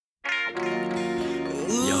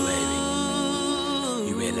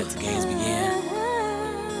the games begin.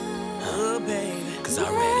 Oh, baby, cause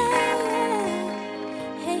I'm ready.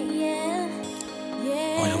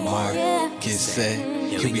 On your mark, get set,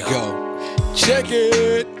 here we go. Check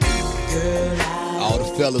it! All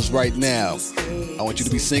the fellas right now, I want you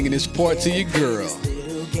to be singing this part to your girl.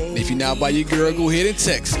 And if you're not by your girl, go ahead and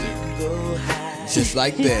text her. Just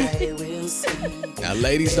like that. Now,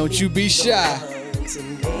 ladies, don't you be shy.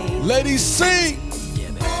 Ladies, sing!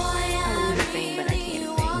 I want to sing, but I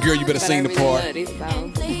can't sing. Girl, you better But sing I the really part. love this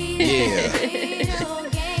song. Yeah.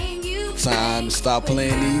 Time to stop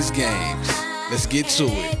playing these games. Let's get to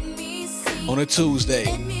it. On a Tuesday,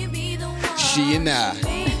 she and I.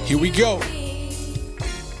 Here we go.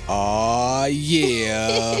 Aw,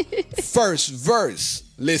 yeah. First verse.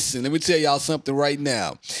 Listen, let me tell y'all something right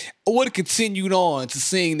now. I would have continued on to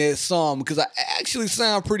sing that song because I actually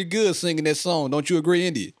sound pretty good singing that song. Don't you agree,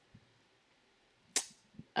 India?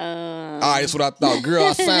 All right, that's what I thought. Girl,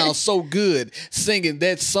 I sound so good singing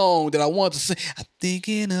that song that I wanted to sing. I'm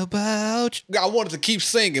thinking about you. I wanted to keep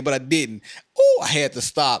singing, but I didn't. Oh, I had to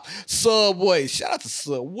stop. Subway. Shout out to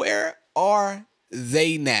Subway. Where are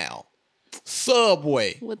they now?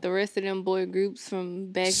 Subway. With the rest of them boy groups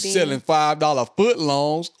from back then. Selling $5 foot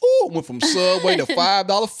longs. Ooh, went from Subway to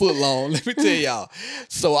 $5 foot long. Let me tell y'all.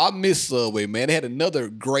 So I miss Subway, man. They had another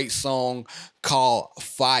great song called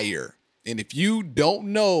Fire. And if you don't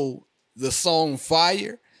know the song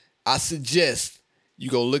Fire, I suggest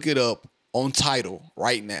you go look it up on Tidal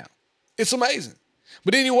right now. It's amazing.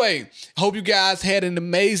 But anyway, hope you guys had an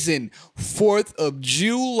amazing 4th of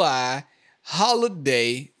July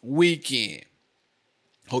holiday weekend.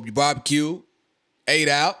 Hope you barbecued, ate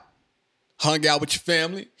out, hung out with your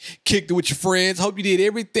family, kicked it with your friends. Hope you did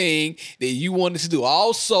everything that you wanted to do.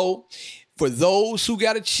 Also, for those who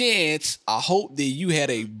got a chance, I hope that you had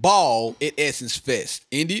a ball at Essence Fest.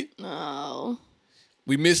 India, Oh,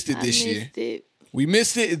 we missed it I this year. missed it. We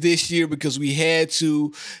missed it this year because we had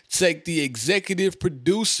to take the executive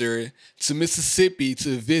producer to Mississippi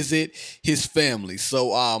to visit his family. So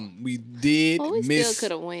we did Well, we miss. still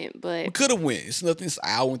could have went, but We could have went. It's nothing. It's an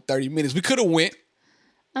hour and 30 minutes. We could have went,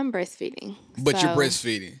 I'm breastfeeding. but you're so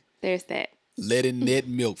breastfeeding. There's that. Letting that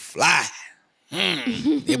milk fly.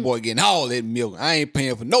 That boy getting all that milk. I ain't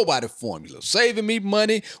paying for nobody formula. Saving me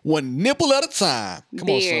money one nipple at a time. Come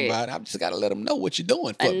on, Beard. somebody. I just got to let them know what you're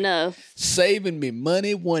doing for me. Enough. Saving me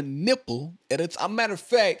money one nipple at a time. Matter of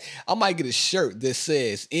fact, I might get a shirt that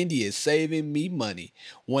says India is saving me money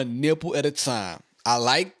one nipple at a time. I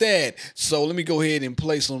like that. So let me go ahead and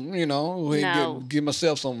play some, go ahead and No. give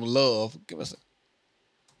myself some love.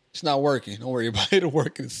 It's not working. Don't worry about it. It'll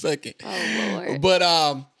work in a second. Oh, Lord.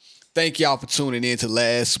 But thank y'all for tuning in to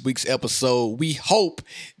last week's episode. We hope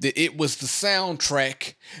that it was the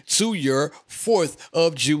soundtrack to your 4th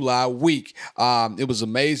of July week. It was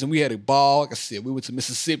amazing. We had a ball. Like I said, we went to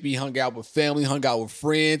Mississippi, hung out with family, hung out with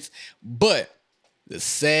friends. But the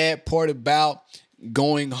sad part about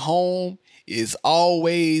going home is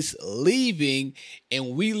always leaving,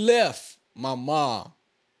 and we left my mom.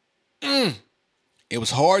 It was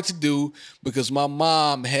hard to do because my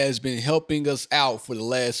mom has been helping us out for the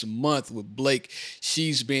last month with Blake.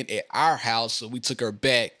 She's been at our house, so we took her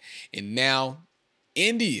back. And now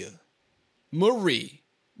India, Marie,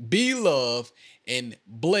 B-Love, and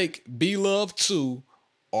Blake, B-Love too,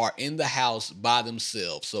 are in the house by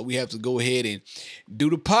themselves. So we have to go ahead and do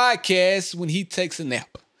the podcast when he takes a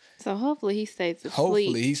nap. So hopefully he stays asleep.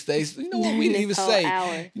 Hopefully he stays. You know what we during didn't even this whole say?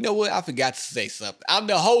 hour. You know what? I forgot to say something. I'm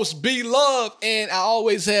the host, B Love, and I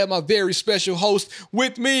always have my very special host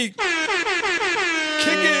with me. Kick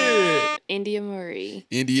it. India Marie.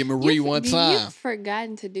 India Marie one time. You've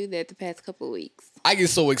forgotten to do that the past couple of weeks. I get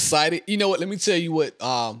so excited. You know what? Let me tell you what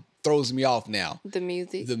throws me off now. The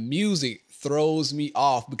music. The music throws me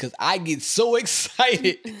off because I get so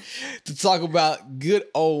excited to talk about good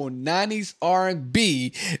old 90s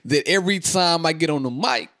R&B that every time I get on the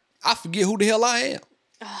mic, I forget who the hell I am.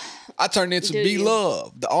 I turn into Do B you?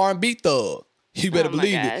 Love, the R&B thug. You better Oh my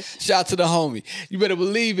believe it. gosh. Shout out to the homie. You better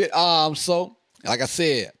believe it. So like I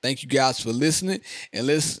said, thank you guys for listening. And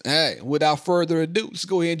without further ado, let's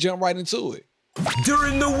go ahead and jump right into it.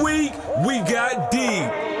 During the week, we got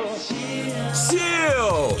deep.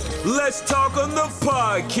 Chill. Let's talk on the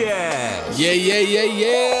podcast.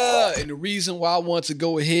 Yeah. And the reason why I want to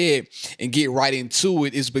go ahead and get right into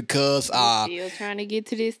it is because Still trying to get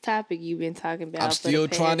to this topic you've been talking about. I'm for the still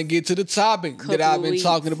trying to past get to the topic that couple I've been weeks.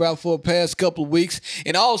 talking about for the past couple of weeks.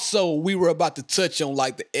 And also, we were about to touch on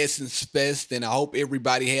like the Essence Fest, and I hope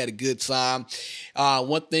everybody had a good time.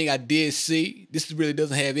 One thing I did see, this really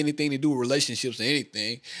doesn't have anything to do with relationships or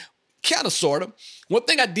anything, kind of, sort of. One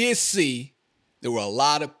thing I did see there were a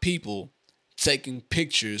lot of people taking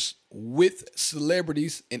pictures with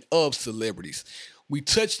celebrities and of celebrities. We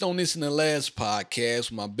touched on this in the last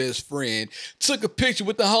podcast. My best friend took a picture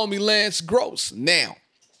with the homie Lance Gross. Now,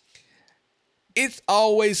 it's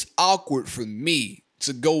always awkward for me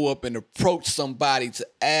to go up and approach somebody to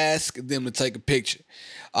ask them to take a picture.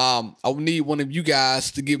 I would need one of you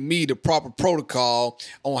guys to give me the proper protocol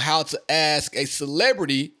on how to ask a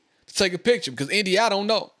celebrity to take a picture, because Indy, I don't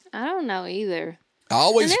know. I don't know either. I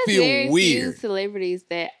always And there's feel very few weird. celebrities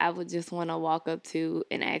that I would just want to walk up to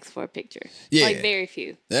and ask for a picture. Yeah. Like very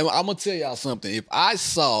few. I'm gonna tell y'all something. If I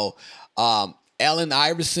saw Allen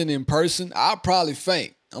Iverson in person, I'd probably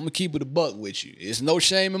faint. I'm gonna keep it a buck with you. It's no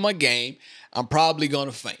shame in my game. I'm probably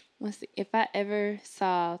gonna faint. Let's see. If I ever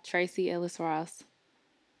saw Tracy Ellis Ross,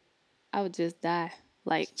 I would just die.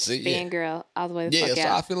 Like fangirl all the way the Yeah, fuck so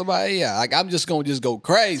out. I feel about it. Yeah, like I'm just gonna go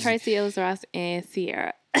crazy. Tracy Ellis Ross and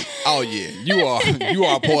Sierra. Oh yeah, you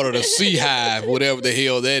are part of the Sea Hive, whatever the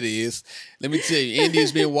hell that is. Let me tell you,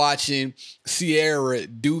 Indy's been watching Sierra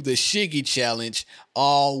do the Shiggy challenge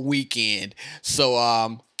all weekend.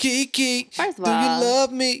 So Kiki, First of do all, you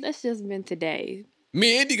love me? That's just been today.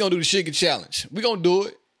 Me and Indy gonna do the Shiggy challenge. We gonna do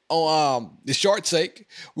it on the short take.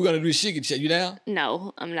 We're gonna do the Shiggy challenge. You down?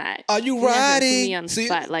 No, I'm not. Are you You're not gonna put riding? me on the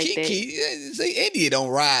spot like Kiki, see, Indy don't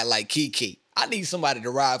ride like Kiki. I need somebody to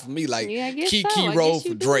ride for me like Yeah, I guess Kiki so. I rode guess for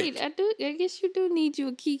you do Drake. I guess you do need you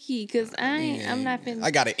a Kiki, because I'm not finna.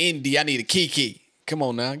 I got an Indy. I need a Kiki. Come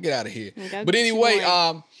on now, get out of here. Okay, But get you anyway,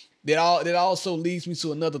 one. that also leads me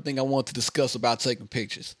to another thing I want to discuss about taking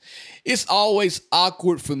pictures. It's always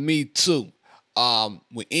awkward for me too.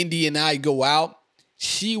 When Indy and I go out,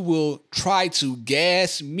 she will try to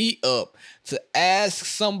gas me up to ask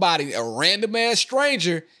somebody, a random ass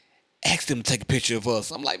stranger, ask them to take a picture of us.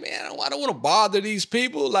 I'm like, man, I don't want to bother these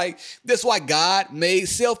people. Like, that's why God made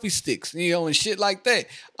selfie sticks, and shit like that.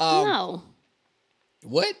 No.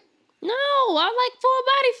 What? No, I like full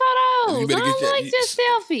body You photos. better I get don't that- like just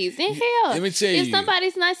selfies. In hell, let me tell if you.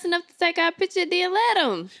 somebody's nice enough to take our picture, then let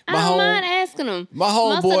them. I My don't mind asking them. my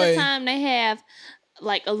Most of homeboy- the time, they have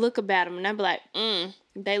like a look about them, and I be like,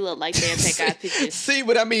 they look like they'll take our pictures. See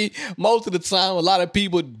what I mean? Most of the time, a lot of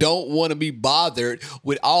people don't want to be bothered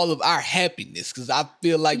with all of our happiness, because I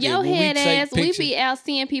feel like that Your when we head take ass, we pictures, be out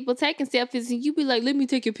seeing people taking selfies, and you be like, let me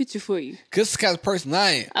take your picture for you. because the kind of person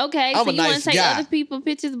I am. Okay, I'm so a you want nice to take guy. other people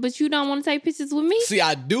pictures, but you don't want to take pictures with me? See,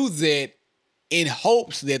 I do that in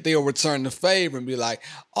hopes that they'll return the favor and be like,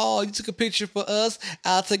 oh, you took a picture for us,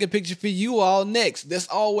 I'll take a picture for you all next. That's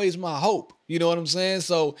always my hope. You know what I'm saying?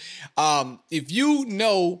 So if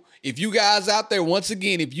you guys out there, once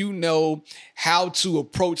again, if you know how to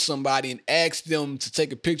approach somebody and ask them to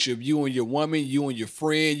take a picture of you and your woman, you and your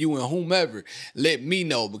friend, you and whomever, let me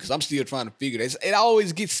know, because I'm still trying to figure this. It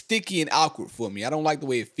always gets sticky and awkward for me. I don't like the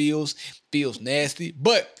way it feels. Feels nasty,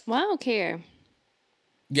 but Well, I don't care.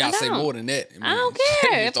 you gotta I say don't. more than that. I don't you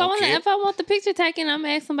care. just don't care. If I want the picture taken, I'm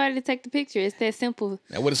gonna ask somebody to take the picture. It's that simple.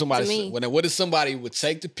 Now, what if somebody? To me. What if somebody would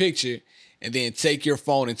take the picture and then take your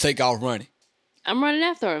phone and take off running? I'm running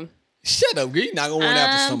after him. Shut up, girl. You're not gonna run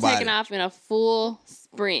after I'm somebody. taking off in a full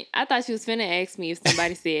sprint. I thought she was finna ask me if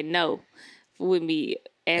somebody said no with me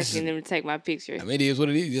asking them to take my picture. I mean, it is what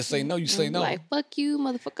it is. Just say no. You say no. Like, fuck you,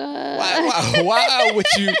 motherfucker. Why would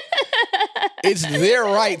you? It's their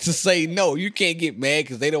right to say no. You can't get mad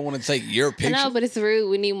because they don't want to take your I picture. know, but it's rude.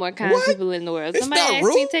 We need more kind What? people in the world. It's Somebody not asks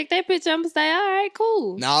me rude. to take that picture, I'm gonna say, all right,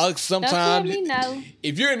 cool. Now, Don't tell sometimes me no.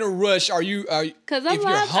 if you're in a rush, are you? Cause if I'm you're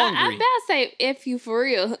like, I hungry, better say F you for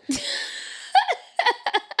real.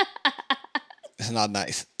 it's not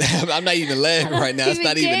nice. I'm not even laughing right now. It's even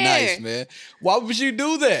not even care. nice, man. Why would you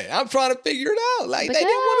do that? I'm trying to figure it out. Like Because they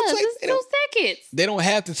didn't want to it's take. 2 seconds. They don't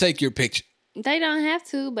have to take your picture. They don't have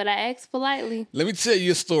to, but I asked politely. Let me tell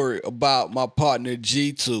you a story about my partner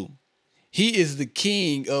G2. He is the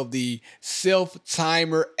king of the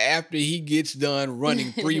self-timer after he gets done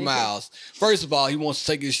running 3 miles. First of all, he wants to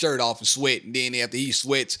take his shirt off and sweat. And then after he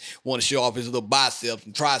sweats, want to show off his little biceps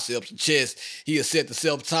and triceps and chest. He'll set the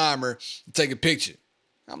self-timer and take a picture.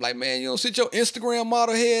 I'm like, man, you don't sit your Instagram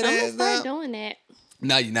model head I'm gonna ass start down. doing that.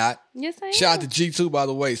 No, you're not. Yes, I am. Shout out to G2, by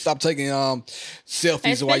the way. Stop taking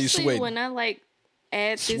selfies while you're Especially sweating. when I like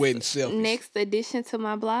add Sweating this selfies. next addition to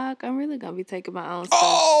my blog, I'm really gonna be taking my own.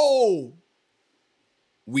 Oh!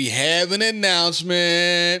 We have an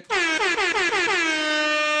announcement.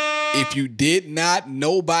 If you did not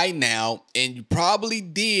know by now, and you probably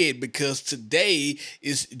did because today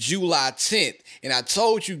is July 10th, and I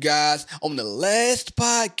told you guys on the last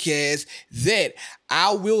podcast that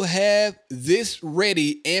I will have this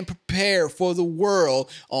ready and prepared for the world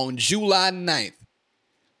on July 9th.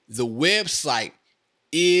 the website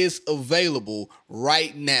is available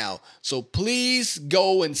right now. So please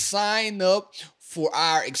go and sign up for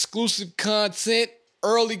our exclusive content,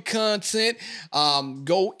 early content.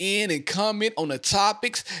 Go in and comment on the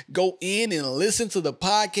topics. Go in and listen to the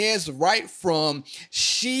podcast right from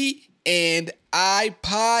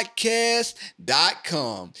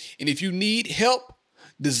sheandipodcast.com. And if you need help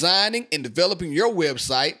designing and developing your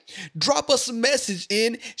website, drop us a message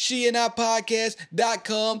in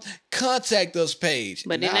sheandipodcast.com contact us page.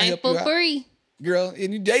 But it ain't for free. Girl,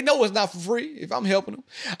 and they know it's not for free if I'm helping them.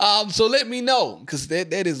 So let me know, because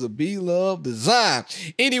that is a beloved design.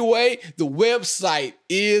 Anyway, the website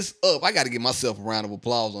is up. I got to give myself a round of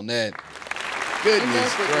applause on that.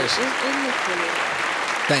 Goodness gracious.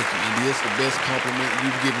 Thank you, Indy. It's the best compliment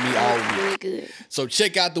you've given me all week. Really good. So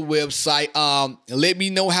check out the website. Let me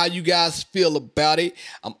know how you guys feel about it.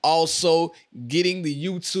 I'm also getting the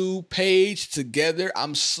YouTube page together.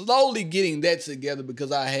 I'm slowly getting that together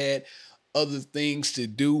because I had other things to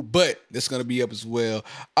do, but that's going to be up as well.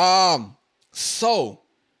 So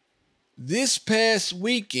this past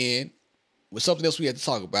weekend was something else we had to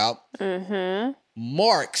talk about.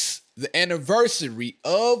 Marks the anniversary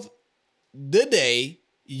of the day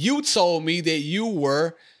you told me that you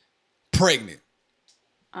were pregnant.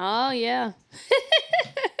 Oh, yeah.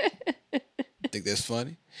 Think that's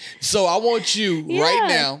funny? So I want you right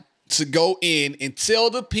now to go in and tell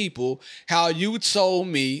the people how you told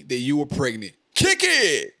me that you were pregnant. Kick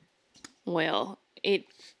it! Well, it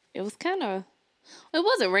was kind of, it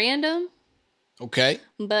wasn't random. Okay.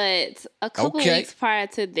 But a couple weeks prior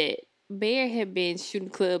to that, Bear had been shooting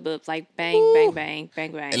club ups like bang, bang, bang,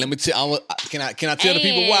 bang, bang. And let me tell, can I tell the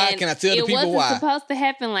people why? Can I tell the people why? It wasn't supposed to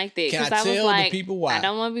happen like that. Can I was tell like, the people why? I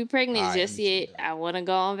don't want to be pregnant just yet. I want to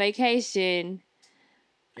go on vacation.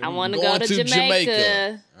 I want to go to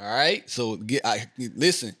Jamaica. All right. So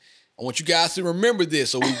listen, I want you guys to remember this.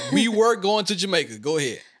 So we were going to Jamaica. Go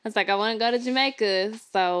ahead. I was like, I want to go to Jamaica.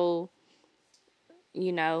 So,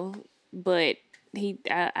 but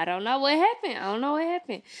I don't know what happened. I don't know what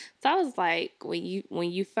happened. So I was like, when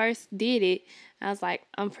you first did it, I was like,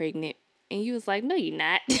 I'm pregnant. And you was like, no, you're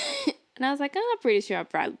not. And I was like, I'm pretty sure I'm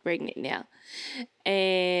probably pregnant now.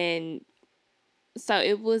 And so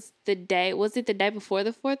it was the day the day before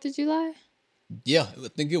the 4th of July? Yeah, I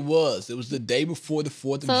think it was. It was the day before the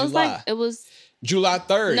 4th of July. So it was like, it was July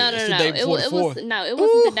 3rd. No. The day before the 4th. It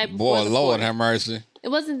wasn't the day before the 4th. Boy, Lord have mercy. It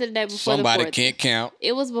wasn't the day before Somebody the 4th. Can't count.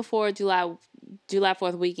 It was before July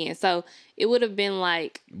 4th weekend. So it would have been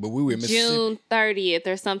like but we were in June 30th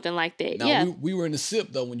or something like that. No, yeah. we were in the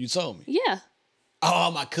SIP though when you told me. Yeah.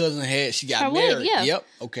 Oh, my cousin she got Her married. wedding, yeah. Yep.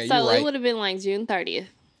 Okay, so you're right. it would have been like June 30th.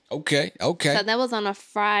 Okay. So that was on a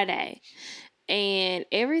Friday. And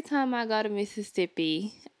every time I go to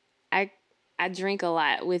Mississippi, I drink a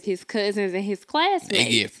lot with his cousins and his classmates. They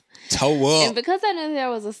get toe up. And because I knew there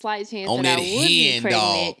was a slight chance on that I that would be hen, pregnant,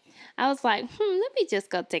 dog. I was like, let me just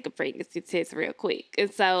go take a pregnancy test real quick.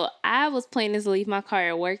 And so I was planning to leave my car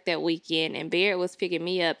at work that weekend, and Barrett was picking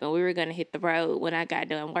me up, and we were going to hit the road when I got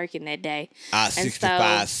done working that day.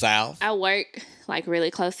 I-65 South. I work like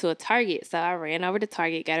really close to a Target, so I ran over to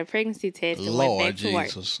Target, got a pregnancy test, and Lord went back to work.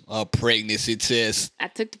 Jesus, a pregnancy test. I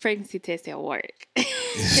took the pregnancy test at work. And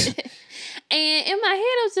in my head,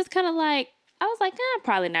 it was just kind of like, I was like, I'm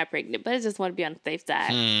probably not pregnant, but I just want to be on the safe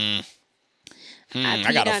side.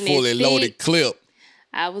 I got a fully loaded clip.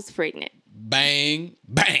 I was pregnant. Bang,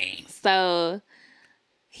 bang. So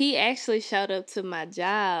he actually showed up to my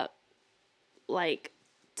job like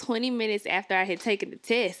 20 minutes after I had taken the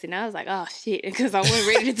test. And I was like, oh, shit, because I wasn't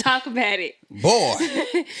ready to talk about it. Boy,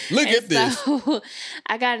 look at this. So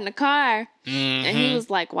I got in the car, and he was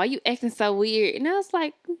like, why you acting so weird? And I was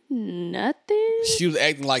like, nothing. She was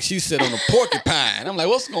acting like she sat on a porcupine. I'm like,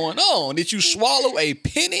 what's going on? Did you swallow a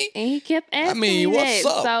penny? And he kept asking me what's that.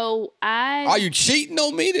 up? So Are you cheating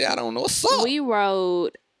on me? I don't know what's up. We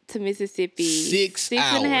rode to Mississippi 6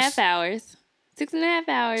 hours. 6.5 hours. 6.5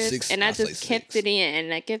 hours. Six, and I just kept it in,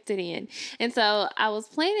 and I kept it in. And so I was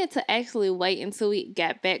planning to actually wait until we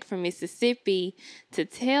got back from Mississippi to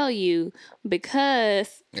tell you,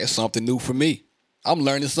 because that's something new for me. I'm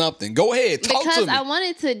learning something. Go ahead, talk to me. Because I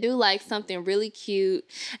wanted to do like something really cute,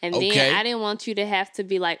 and then I didn't want you to have to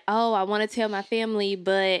be like, oh, I want to tell my family,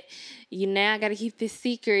 but now I got to keep this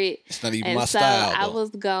secret. It's not even my style, I was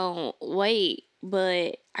going to wait,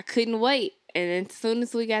 but I couldn't wait. And as soon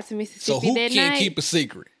as we got to Mississippi that night. So who can can keep a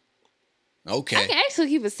secret? Okay. I can actually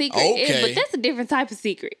keep a secret. Okay. But that's a different type of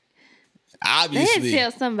secret. Obviously. They had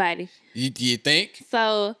to tell somebody. You think?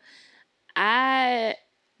 So I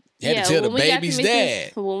You had to tell the when we got to baby's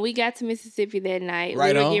dad. When we got to Mississippi that night,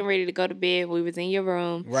 Right we were on. getting ready to go to bed. We was in your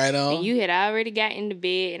room. Right on. And you had already got into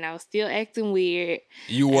bed, and I was still acting weird.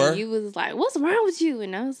 You were? And you was like, "What's wrong with you?"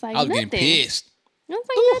 And I was like, I was "Nothing." getting pissed. I was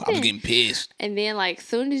like, Ooh, "Nothing." I was getting pissed. And then, like,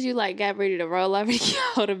 soon as you like got ready to roll over to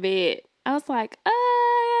go to bed, I was like,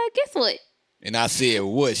 guess what? And I said,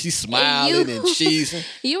 what? She's smiling and cheesing.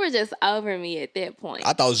 You were just over me at that point.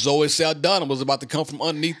 I thought Zoe Saldana was about to come from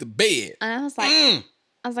underneath the bed. And I was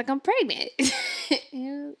like, I'm pregnant.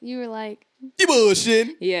 You were like, You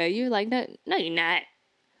bullshitting. yeah, you were like, no, you're not.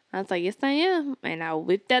 I was like, yes, I am. And I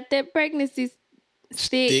whipped out that pregnancy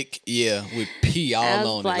stick. Yeah, with pee I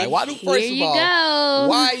all was on it. Like, why do, here first of you all, go.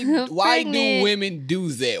 why do Pregnant. women do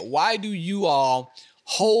that? Why do you all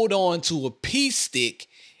hold on to a pee stick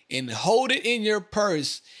and hold it in your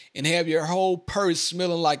purse and have your whole purse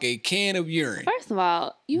smelling like a can of urine? First of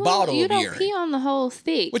all, you Bottle don't of urine. pee on the whole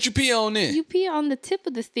stick. What you pee on then? You pee on the tip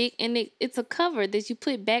of the stick, and it's a cover that you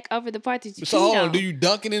put back over the part that you So peed hold on. on, do you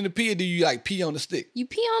dunk it in the pee or do you like pee on the stick? You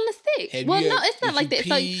pee on the stick. Have Well, you no, ever- it's not if like you that.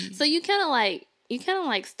 pee- So you kind of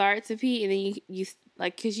like start to pee, and then you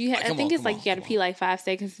like because you Like, I come think on, it's come like on, you got to come pee like 5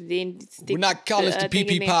 seconds, and then stick. We're not calling this the thing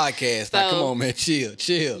in PP there. podcast. Now, come So, on, man.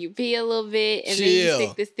 Chill. You pee a little bit, and then you Chill.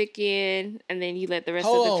 stick the stick in, and then you let the rest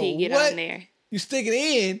Hold of the pee on, get what? on there. You stick it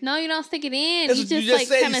in. No, you don't stick it in. That's You what you just just like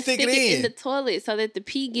said, you kind of stick stick it it in in. the toilet so that the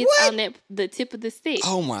pee gets What? on the tip of the stick.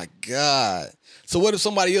 Oh my God. So what if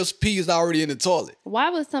somebody else's pee is already in the toilet? Why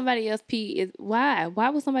would somebody else pee? Why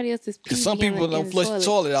would somebody else's pee? Because some be in people the- in don't the flush the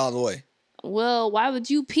toilet all the way. Well, why would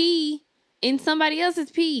you pee in somebody else's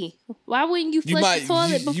pee? Why wouldn't you flush the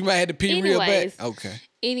toilet before? You might have to pee real bad. Anyways. Okay.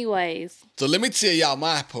 Anyways, So let me tell y'all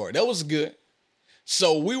my part. That was good.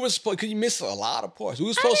 So we were supposed, because you missed a lot of parts. We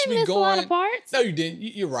were I supposed to didn't be miss going. a lot of parts. No, you didn't.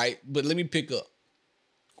 You're right. But let me pick up.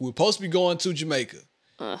 We were supposed to be going to Jamaica.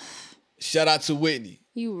 Ugh, Shout out to Whitney.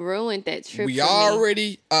 you ruined that trip. We for me.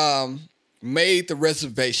 already made the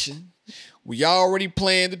reservation. We already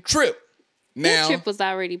planned the trip. That Now, trip was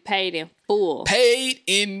already paid in full. paid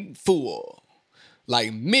in full.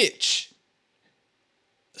 Like Mitch.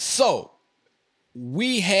 So,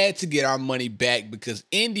 we had to get our money back because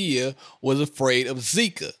India was afraid of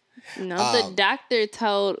Zika. No, the doctor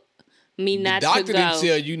told me not the doctor to go. didn't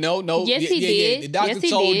tell you no. Yes, he did. The doctor Yes, he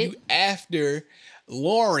told did. you after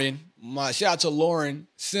Lauren, shout out to Lauren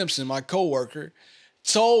Simpson, my coworker,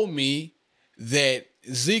 told me that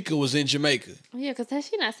Zika was in Jamaica. Yeah, because had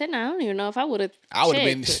she not said that, I don't even know if I would have. I would've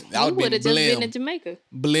been- I would've would been have just been blim. in Jamaica.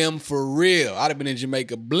 Blim for real. I'd have been in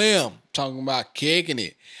Jamaica blim, talking about kicking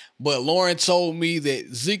it. But Lauren told me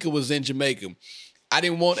that Zika was in Jamaica. I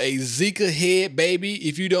didn't want a Zika head baby.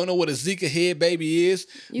 If you don't know what a Zika head baby is,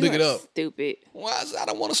 You look are it up. Stupid. Well, I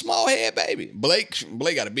don't want a small head baby. Blake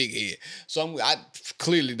got a big head. So I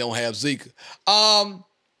clearly don't have Zika.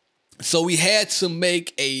 So we had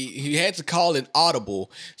to call an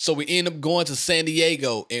audible. So we ended up going to San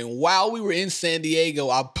Diego. And while we were in San Diego,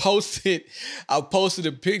 I posted a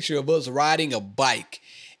picture of us riding a bike.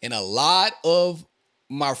 And a lot of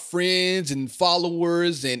my friends and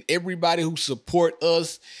followers and everybody who support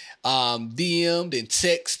us DM'd and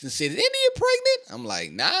texted and said, "Is India pregnant?" I'm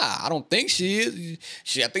like, nah, I don't think she is.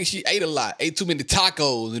 I think she ate a lot, ate too many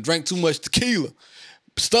tacos and drank too much tequila.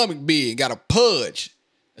 Stomach big, got a pudge.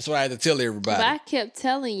 That's what I had to tell everybody. But I kept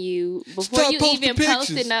telling you before Stop you posting even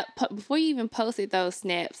pictures. before you even posted those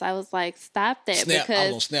snaps. I was like, stop that I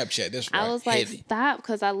because was on Snapchat. That's right. I was like, Heavy. stop,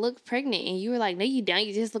 because I look pregnant. And you were like, no, you don't.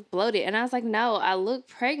 You just look bloated. And I was like, no, I look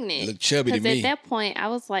pregnant. You look chubby to Because me. at that point, I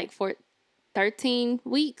was like 13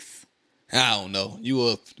 weeks. I don't know. You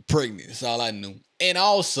were pregnant. That's all I knew. And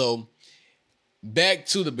also, back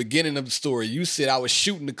to the beginning of the story, you said I was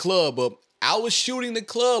shooting the club up. I was shooting the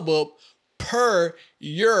club up per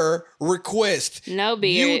your request. No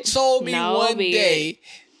beard. You told me No one beard. day.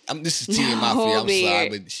 This is TMI for you. No I'm sorry,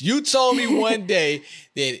 beard. but you told me one day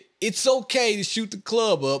that it's okay to shoot the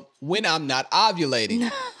club up when I'm not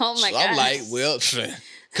ovulating. Oh my So I'm gosh. like, well,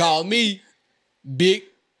 call me Big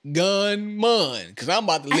Gun Mun, because I'm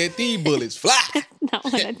about to let these bullets fly. Not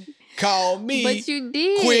what I- Call me But you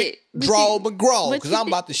did. Quick But Draw you- McGraw, but because you I'm did-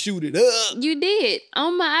 about to shoot it up. You did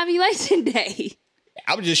on my ovulation day.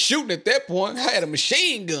 I was just shooting at that point. I had a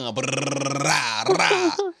machine gun.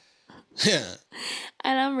 Rah.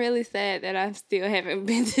 And I'm really sad that I still haven't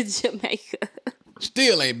been to Jamaica.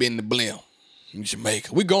 Still ain't been to Blim in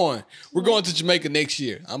Jamaica. We're going to Jamaica next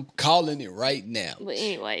year. I'm calling it right now. But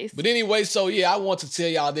anyways, But anyway, so yeah, I want to tell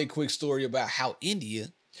y'all that quick story about how India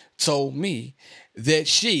told me that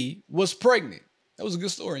she was pregnant. That was a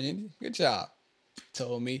good story, India. Good job.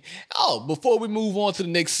 Told me. Oh, before we move on to the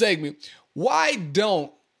next segment, why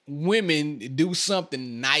don't women do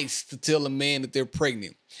something nice to tell a man that they're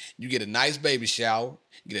pregnant. You get a nice baby shower,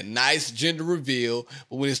 you get a nice gender reveal,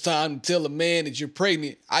 but when it's time to tell a man that you're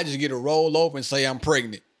pregnant, I just get to roll over and say I'm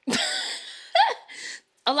pregnant.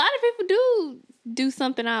 A lot of people do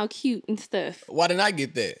something all cute and stuff. Why didn't I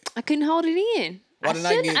get that? I couldn't hold it in. Why didn't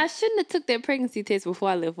I get? I shouldn't have took that pregnancy test before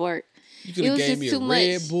I left work. You could have gave me a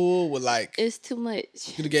Red Bull with like. It's too much.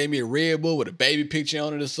 You could have gave me a Red Bull with a baby picture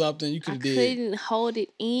on it or something. You could have did. Couldn't hold it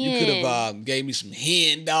in. You could have gave me some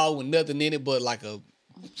hen dog with nothing in it but like a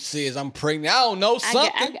says I'm pregnant. I don't know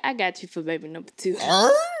something. I got you for baby number 2.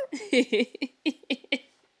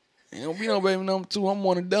 Ain't don't be no baby number 2. I'm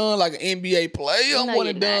one and done like an NBA player. I'm one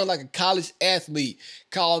and done like a college athlete.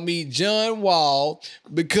 Call me John Wall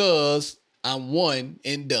because I'm one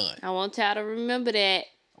and done. I want y'all to remember that.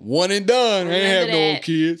 One and done. I ain't have no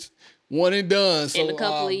kids. One and done. So, in a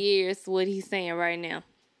couple of years, what he's saying right now.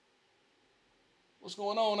 What's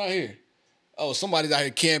going on out here? Oh, somebody's out here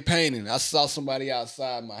campaigning. I saw somebody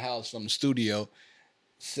outside my house from the studio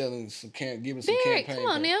selling some giving some Barrett, campaign.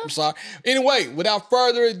 come on now. I'm sorry. Anyway, without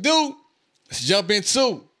further ado, let's jump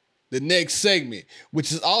into the next segment,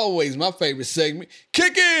 which is always my favorite segment.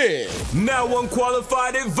 Kick it! Now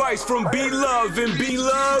unqualified advice from B-Love and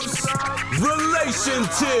B-Love's Relation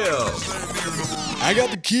Tip. I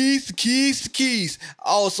got the keys. I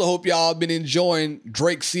also hope y'all been enjoying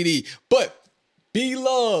Drake's CD. But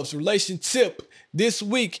B-Love's Relation Tip this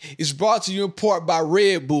week is brought to you in part by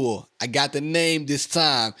Red Bull. I got the name this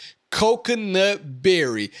time. Coconut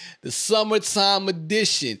Berry, the summertime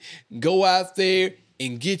edition. Go out there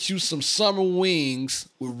and get you some summer wings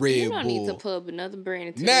with Red Bull. You don't need to pub another brand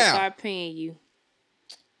until they start paying you.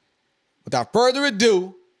 Without further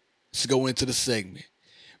ado, let's go into the segment.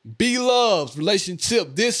 B-Love's Relation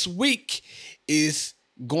Tip this week is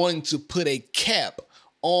going to put a cap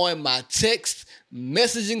on my text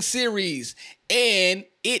messaging series. And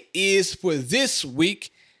it is for this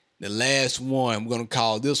week, the last one. I'm going to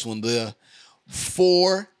call this one the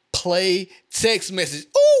 4-play text message.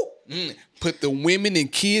 Ooh! Put the women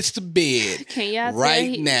and kids to bed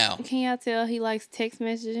now. Can y'all tell he likes text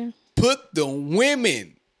messaging? Put the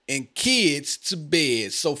women and kids to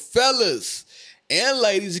bed. So fellas and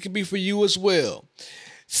ladies, it can be for you as well.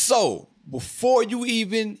 So before you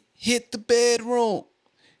even hit the bedroom,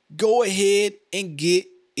 go ahead and get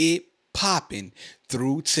it popping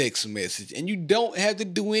through text message. And you don't have to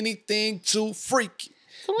do anything too freaky.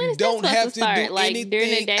 So when you is don't this have supposed to start? do Like anything during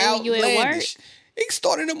the day when you at work? outlandish. It can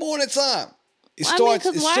start in the morning time. It starts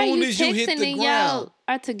as soon as you hit the ground. Y'all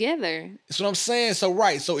are together. That's what I'm saying.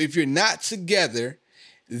 So if you're not together,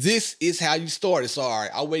 this is how you start it. So all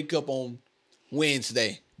right, I wake up on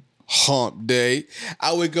Wednesday, hump day.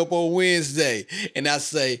 I wake up on Wednesday and I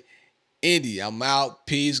say, Indy, I'm out,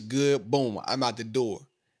 peace, good, boom, I'm out the door.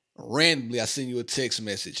 Randomly, I send you a text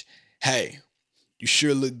message. Hey, you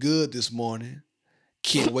sure look good this morning.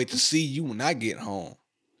 Can't wait to see you when I get home.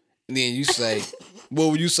 And then you say, what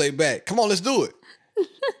will you say back? Come on, let's do it.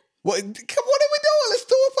 What are we doing? Let's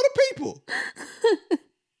do it for the people.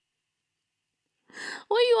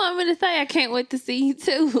 What do you want me to say? I can't wait to see you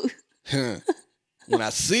too. When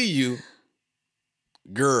I see you,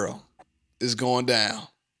 girl, it's going down.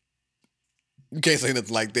 You can't say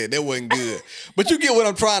nothing like that. That wasn't good. But you get what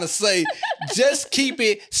I'm trying to say. Just keep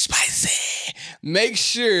it spicy. Make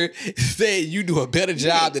sure that you do a better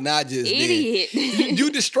job than I just Idiot. did. You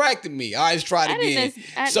distracted me. All right, let's try it again.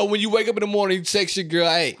 So when you wake up in the morning, you text your girl,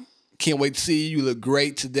 hey, can't wait to see you. You look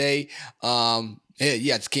great today. I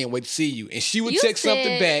just can't wait to see you. And she would text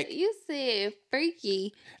something back. You said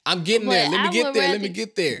freaky. I'm getting there. Let me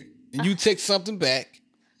get there. And you text something back.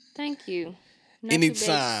 Thank you.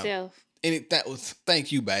 Anytime.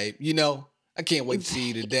 Thank you, babe. You know, I can't wait to see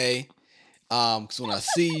you today. Cause when I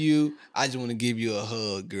see you, I just want to give you a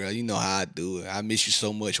hug, girl. You know how I do it. I miss you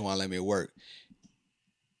so much when I let me work.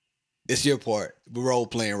 It's your part. We're role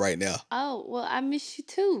playing right now. Oh, well, I miss you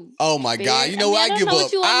too. Oh my God. You know what? I give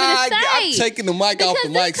up. I'm taking the mic off the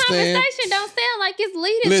mic stand. This conversation don't sound like it's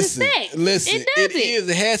leading to sex. Listen, it is.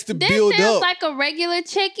 It has to build up. This sounds like a regular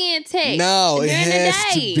check-in text. No, it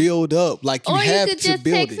has to build up. Like you have to build it. Or you could just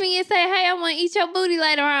text me and say, hey, I want to eat your booty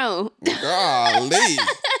later on. Golly.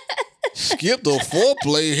 Skip the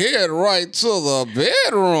foreplay, head right to the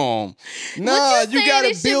bedroom. Nah, you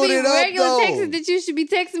gotta build it up, regular though. texts that you should be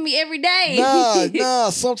texting me every day. Nah.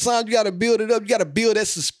 Sometimes you gotta build it up. You gotta build that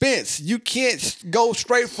suspense. You can't go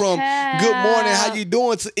straight from good morning, how you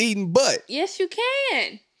doing, to eating butt. Yes, you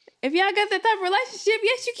can. If y'all got that type of relationship,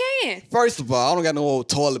 yes, you can. First of all, I don't got no old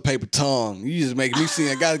toilet paper tongue. You just make me seem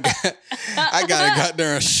I got a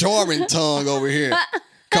goddamn Charmin tongue over here.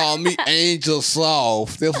 Call me Angel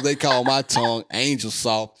Soft. That's what they call my tongue, Angel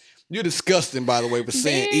Soft. You're disgusting, by the way, for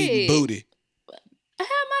saying eating booty. How am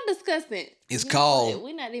I disgusting? It's called.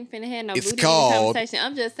 We're not even finna have no It's booty called. conversation.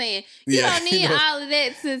 I'm just saying, you don't need all of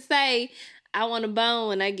that to say, I want a bone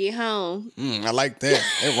when I get home. I like that.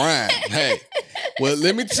 It rhymes. Hey. Well,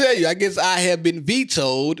 let me tell you, I guess I have been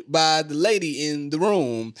vetoed by the lady in the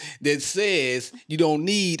room that says you don't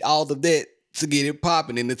need all of that to get it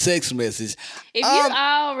popping in the text message. If you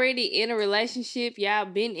already in a relationship, y'all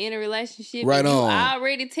been in a relationship, right and you on.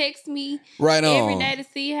 already text me right every on. day to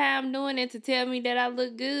see how I'm doing and to tell me that I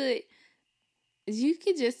look good, you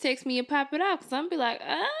could just text me and pop it off. Because I'm be like,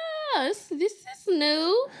 this is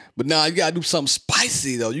new. But now you gotta do something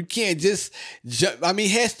spicy though. You can't just jump. I mean,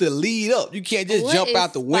 it has to lead up. You can't just jump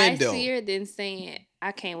out the window. What is spicier than saying,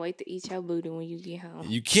 I can't wait to eat your booty when you get home?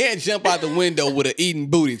 You can't jump out the window with an eating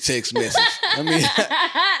booty text message. I mean,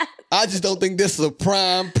 I just don't think this is a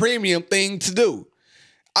premium thing to do.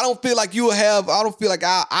 I don't feel like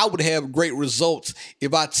I would have great results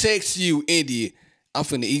if I text you, India, I'm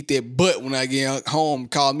finna eat that butt when I get home.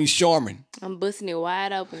 Call me Charmin. I'm busting it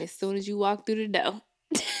wide open as soon as you walk through the door.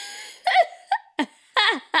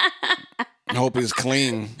 I hope it's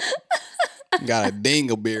clean. Got a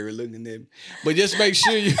dingleberry looking at me. But just make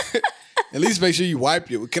sure you, at least make sure you wipe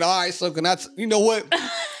your. You know what?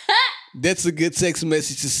 That's a good text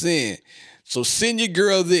message to send. So send your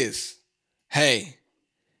girl this. Hey,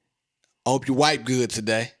 I hope you wipe good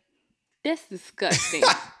today. That's disgusting.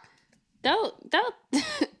 Don't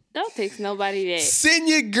text nobody that. Send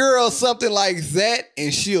your girl something like that,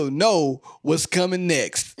 and she'll know what's coming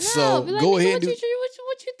next. No, so be like, go ahead. What you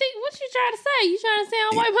think? What you trying to say? You trying to say I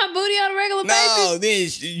don't wipe my booty on a regular No,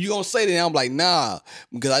 basis? then you gonna say that. And I'm like, nah,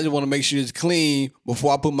 because I just want to make sure it's clean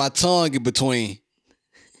before I put my tongue in between.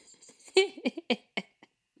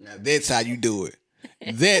 Now that's how you do it.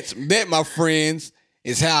 That, my friends,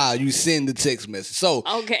 is how you send the text message. So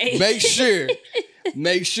okay,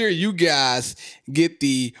 make sure you guys get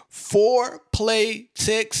the foreplay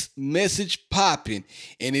text message popping,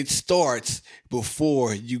 and it starts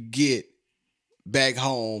before you get back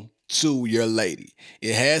home to your lady.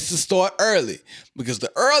 It has to start early, because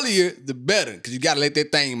the earlier the better, because you got to let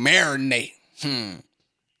that thing marinate.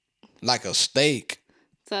 Like a steak.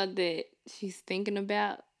 So that she's thinking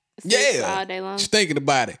about sex all day long. She's thinking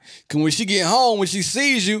about it. Because when she get home, when she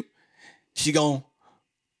sees you, she gonna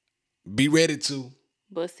be ready to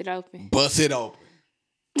bust it open. Put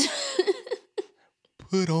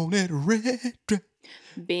on that red dress.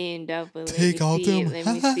 Bend over. Take off them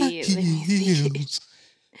high heels.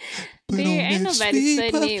 There ain't nobody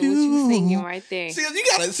studying what you singing right there.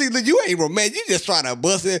 You ain't romantic. You just trying to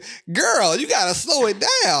bust it. Girl, you gotta slow it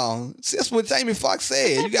down. See, that's what Jamie Foxx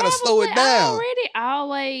said. You gotta slow it down. Already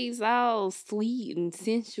always all sweet and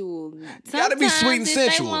sensual. You gotta be sweet and sensual.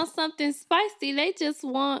 If they want something spicy, they just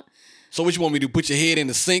want. So what you want me to do? Put your head in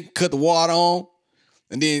the sink, cut the water on,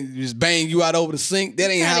 and then just bang you out over the sink?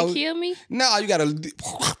 That ain't how. Kill me? No, you gotta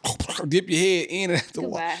dip your head in and the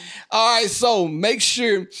water. All right, so make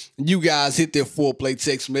sure you guys hit their foreplay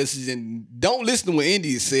text message, and don't listen to what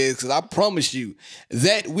India says, because I promise you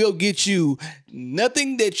that will get you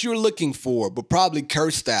nothing that you're looking for, but probably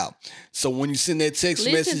cursed out. So when you send that text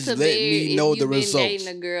message, let me know the results. If you've been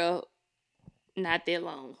dating a girl not that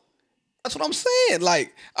long. That's what I'm saying.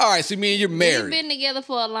 Like, all right, so me and you're married. We've been together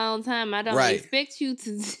for a long time. I don't expect you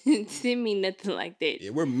to send me nothing like that.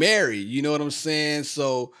 Yeah, we're married. You know what I'm saying?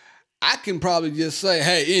 So I can probably just say,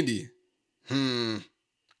 hey, Indy,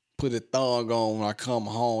 put a thong on when I come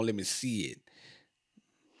home. Let me see it.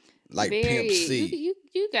 Like Pimp C.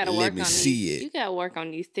 You gotta work on these. It. You gotta work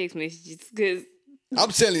on these text messages, because I'm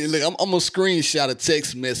telling you, look, I'm gonna screenshot a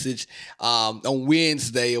text message on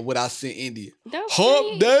Wednesday of what I sent India.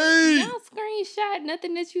 Hump day. Don't screenshot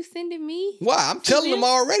nothing that you sending me. Why? I'm telling them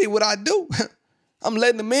already what I do. I'm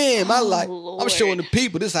letting them in my life. Lord. I'm showing the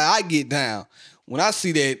people this is how I get down. When I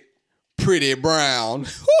see that pretty brown,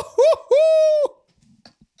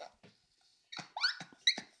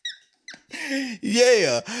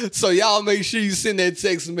 yeah. So y'all make sure you send that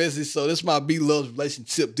text message. So this my B-Love's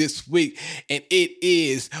relationship this week, and it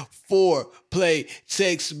is foreplay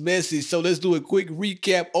text message. So let's do a quick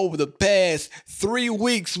recap. Over the past 3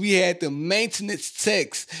 weeks, we had the maintenance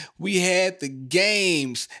text, we had the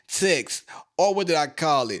games text, or what did I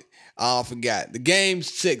call it? I forgot. The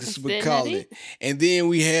games text is what we call it. And then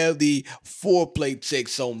we have the foreplay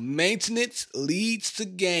text. So maintenance leads to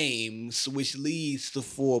games, which leads to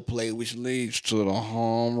foreplay, which leads to the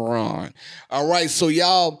home run. All right, so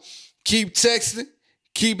y'all keep texting,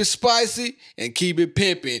 keep it spicy, and keep it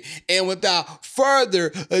pimping. And without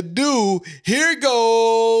further ado, here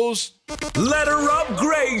goes. Let her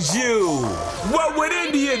upgrade you. What would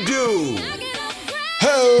India do?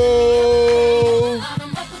 Ho!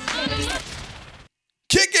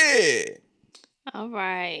 Kick it! All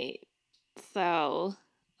right. So,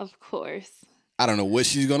 of course, I don't know what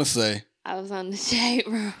she's gonna say. I was on the shade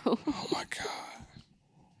room. Oh my God.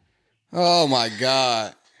 Oh my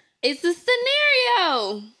God. It's a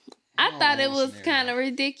scenario. I thought it was kind of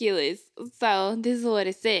ridiculous. So, this is what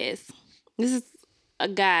it says. This is a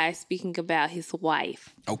guy speaking about his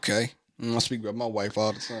wife. Okay. I speak about my wife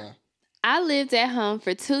all the time. I lived at home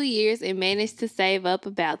for 2 years and managed to save up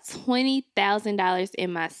about $20,000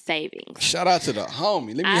 in my savings. Shout out to the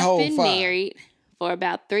homie. Let me I've hold been five. married for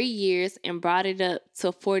about 3 years and brought it up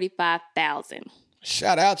to $45,000.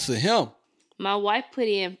 Shout out to him. My wife put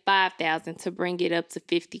in $5,000 to bring it up to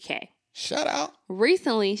 $50K. Shout out.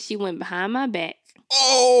 Recently, she went behind my back,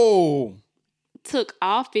 Oh. took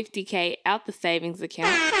all $50K out the savings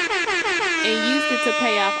account, and used it to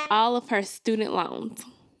pay off all of her student loans.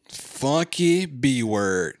 Funky B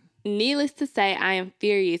word. Needless to say, I am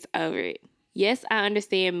furious over it. Yes, I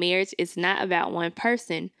understand marriage is not about one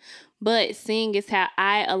person, but seeing as how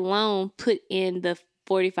I alone put in the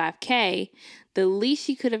 $45K, the least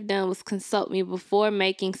she could have done was consult me before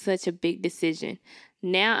making such a big decision.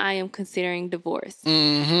 Now I am considering divorce.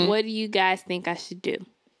 Mm-hmm. What do you guys think I should do?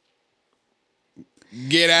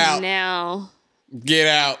 Get out. Now, Get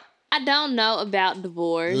out. I don't know about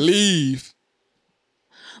divorce, Leave.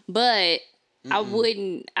 but I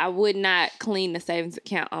would not clean the savings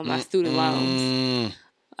account on my student loans.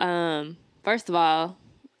 First of all,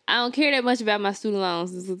 I don't care that much about my student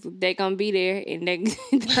loans. They're gonna be there, and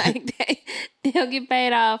they'll get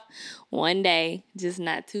paid off one day, just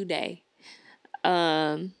not today.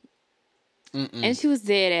 And she was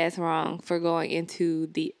dead ass wrong for going into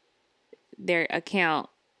their account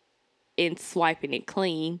and swiping it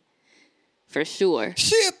clean, for sure.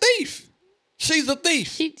 She a thief. She's a thief.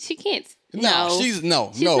 She can't. She's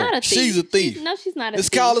not a thief. She's a thief. She's not a thief. Let's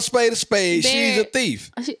call a spade a spade. She's a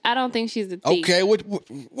thief. I don't think she's a thief. Okay,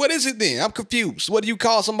 what is it then? I'm confused. What do you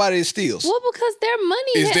call somebody that steals? Well, because their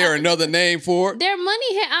money. Is there another name for it? Their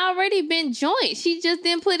money had already been joint. She just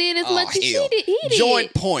didn't put in as much as he did.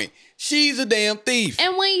 Joint point. She's a damn thief.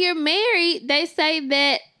 And when you're married, they say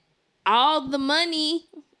that all the money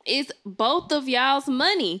is both of y'all's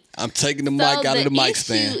money. I'm taking the mic out of the mic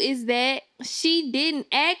stand. The issue is that she didn't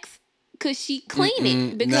ask, could she clean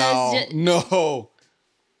it? Because no.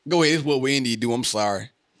 Go ahead. It's what we need to do. I'm sorry.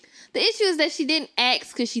 The issue is that she didn't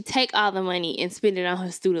ask, could she take all the money and spend it on her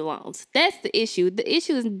student loans? That's the issue. The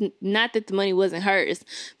issue is not that the money wasn't hers.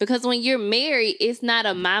 Because when you're married, it's not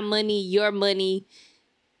a my money, your money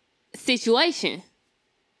situation.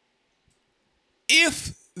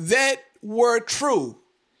 If that were true,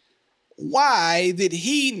 why did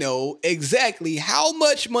he know exactly how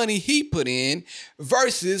much money he put in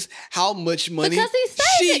versus how much money Because he saved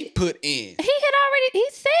she it. put in? He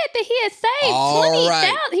said that he had saved All 20,000.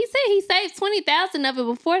 right. He said he saved 20,000 of it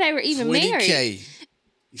before they were even married. 20K.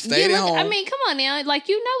 He stayed at home. I mean, come on now. Like,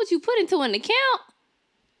 you know what you put into an account.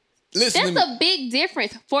 Listen, That's a big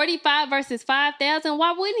difference. 45 versus 5,000.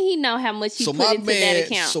 Why wouldn't he know how much he put into that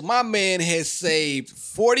account? So my man has saved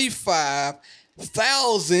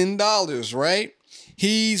 $45,000, right?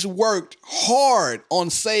 He's worked hard on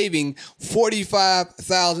saving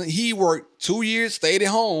 $45,000. He worked 2 years, stayed at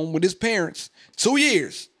home with his parents. 2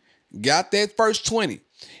 years. Got that first 20.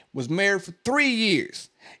 Was married for 3 years.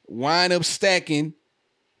 Wind up stacking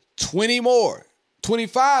 20 more.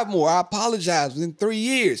 25 more. I apologize. Within 3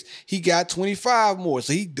 years, he got 25 more.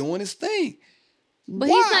 So he's doing his thing. But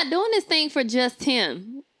Why? he's not doing this thing for just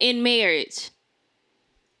him in marriage.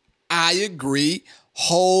 I agree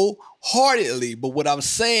wholeheartedly. But what I'm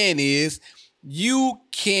saying is you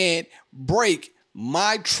can't break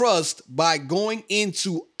my trust by going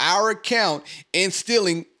into our account and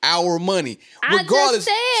stealing our money. Regardless,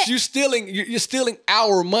 you're stealing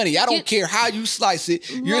our money. I don't care how you slice it.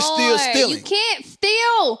 You're still stealing. You can't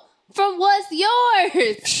steal from what's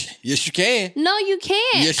yours. Yes, you can. No, you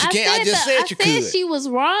can't. Yes, you can. I just said you could. She was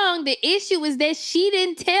wrong. The issue is that she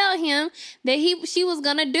didn't tell him that she was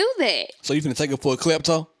gonna do that. So you finna take her for a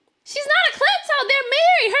klepto? She's not a klepto. They're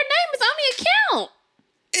married. Her name is on the account.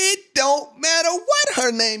 It don't matter what her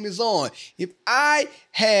name is on. If I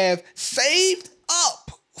have saved up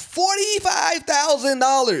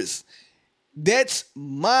 $45,000, that's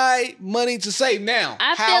my money to save. Now,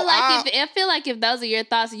 I feel like if those are your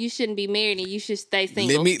thoughts, you shouldn't be married and you should stay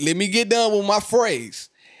single. Let me get done with my phrase.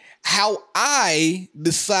 how I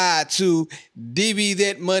decide to divvy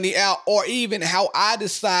that money out, or even how I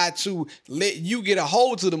decide to let you get a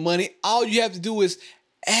hold to the money, all you have to do is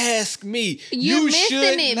ask me. You're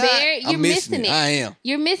missing it, Barrett. You're missing it. I am.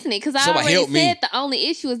 You're missing it because I Somebody already help me. said the only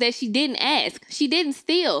issue is that she didn't ask. She didn't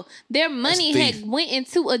steal. Their money thief. had went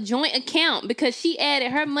into a joint account because she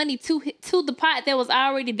added her money to the pot that was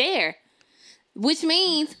already there, which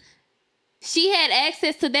means she had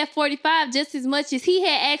access to that 45 just as much as he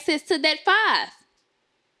had access to that 5.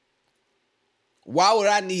 Why would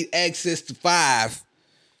I need access to 5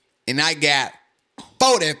 and I got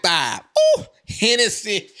 45? Ooh,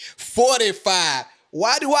 Hennessy, 45.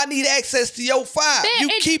 Why do I need access to your 5? Man, You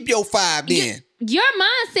keep your 5 then. Your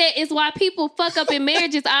mindset is why people fuck up in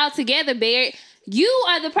marriages altogether, Barrett. You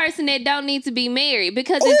are the person that don't need to be married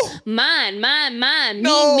because it's mine, me,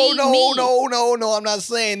 No. I'm not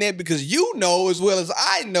saying that because you know as well as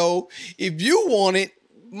I know, if you want it,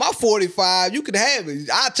 my 45, you could have it.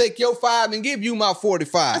 I'll take your 5 and give you my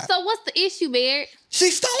 45. So what's the issue, Barrett? She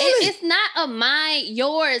stole it. It's not a mine,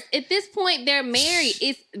 yours. At this point, they're married.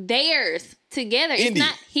 It's theirs together. Indy, it's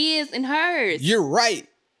not his and hers. You're right.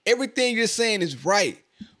 Everything you're saying is right.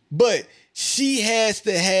 But she has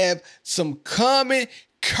to have some common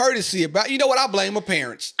courtesy about. You know what? I blame her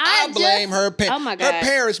parents. I blame her parents. Oh my God. Her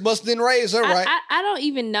parents must have didn't raise her right. I don't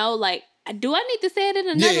even know, like, do I need to say it in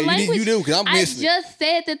another language? You do, because I'm missing I just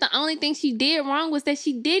said that the only thing she did wrong was that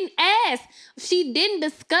she didn't ask. She didn't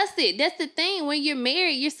discuss it. That's the thing. When you're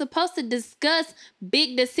married, you're supposed to discuss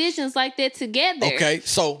big decisions like that together. Okay,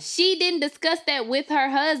 so she didn't discuss that with her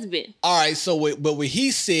husband. All right, but what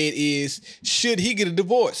he said is, should he get a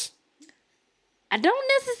divorce? I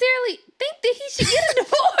don't necessarily think that he should get a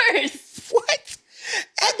divorce. What?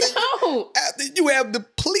 After you have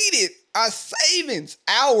depleted our savings,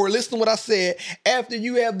 listen to what I said. After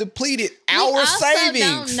you have depleted our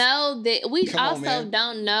savings. We also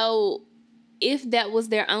don't know if that was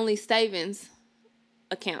their only savings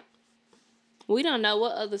account. We don't know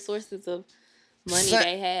what other sources of money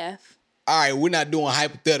they have. All right, we're not doing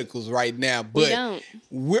hypotheticals right now, but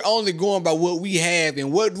we're only going by what we have.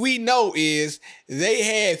 And what we know is they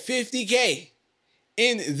had $50K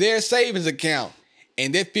in their savings account,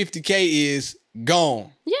 and that $50K is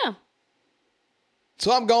gone. Yeah.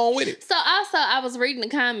 So I'm going with it. So also, I was reading the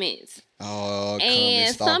comments. Oh,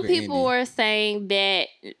 and some people were saying that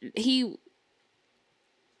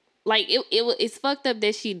it's fucked up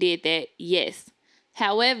that she did that. Yes.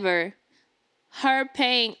 However, her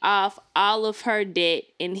paying off all of her debt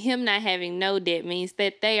and him not having no debt means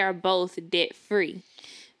that they are both debt free,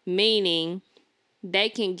 meaning they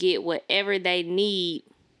can get whatever they need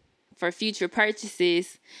for future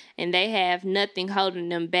purchases and they have nothing holding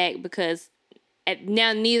them back because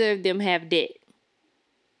now neither of them have debt.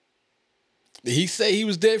 Did he say he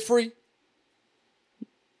was debt free?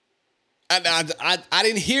 I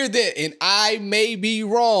didn't hear that, and I may be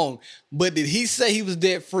wrong, but did he say he was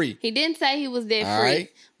debt free? He didn't say he was debt free. All right.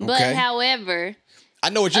 But however, I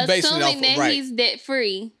know what you're basing it off of. Assuming that he's debt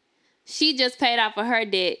free, she just paid off of her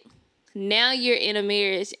debt. Now you're in a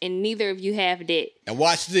marriage and neither of you have debt. And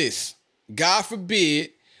watch this. God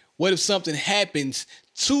forbid, what if something happens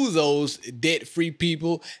to those debt-free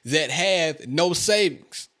people that have no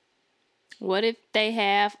savings? What if they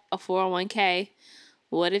have a 401k?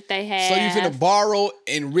 What if they have... So you're going to borrow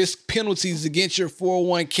and risk penalties against your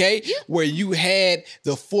 401k where you had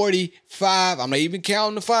the 45, I'm not even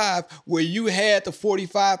counting the 5, where you had the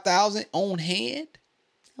 45,000 on hand?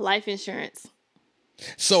 Life insurance.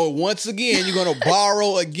 So once again, you're going to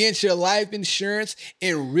borrow against your life insurance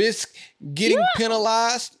and risk getting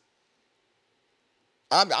penalized?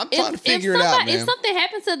 I'm trying to figure it out, man. If something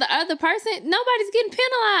happens to the other person, nobody's getting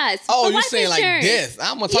penalized. Oh, you're saying insurance. Like death.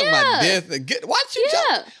 I'm going to talk about death. Why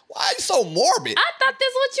are you so morbid? I thought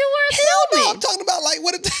that's what you were assuming. Hell no, I'm talking about like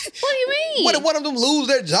what do you mean? What if one of them lose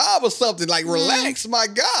their job or something? Like relax, my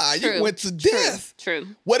God. True. You went to death. True.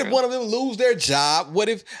 What if one of them lose their job? What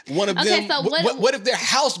if one of them what if their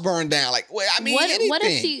house burned down? Like anything. What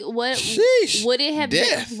if she would it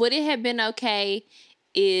have been okay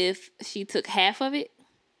if she took half of it?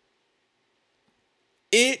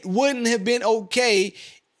 It wouldn't have been okay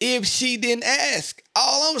if she didn't ask.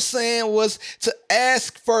 All I'm saying was to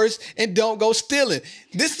ask first and don't go stealing.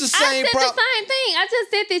 This is the same problem. I said the same thing. I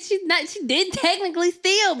just said that she didn't technically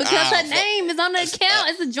steal because her name is on the account.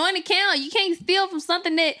 It's a joint account. You can't steal from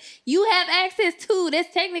something that you have access to.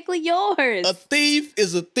 That's technically yours. A thief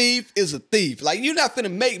is a thief is a thief. Like, you're not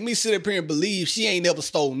finna make me sit up here and believe she ain't never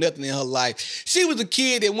stole nothing in her life. She was a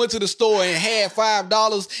kid that went to the store and had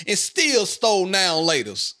 $5 and still stole now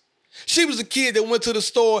laters. She was a kid that went to the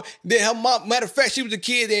store. That her mom, matter of fact, she was a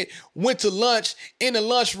kid that went to lunch in the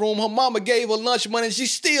lunchroom. Her mama gave her lunch money and she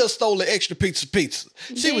still stole the extra pizza.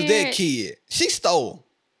 She was that kid. She stole.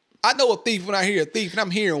 I know a thief when I hear a thief, and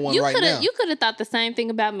I'm hearing one right now. You could have thought the same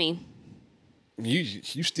thing about me.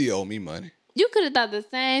 You still owe me money. You could have thought the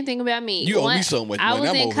same thing about me. You owe me so much money. I was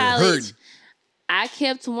I'm in over here college. hurting. I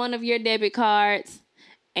kept one of your debit cards,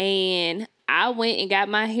 and I went and got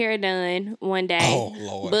my hair done one day. Oh,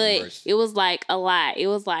 Lord. But it was like a lot. It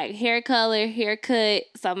was like hair color, haircut.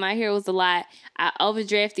 So my hair was a lot. I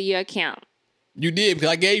overdrafted your account. You did, because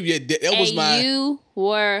I gave you you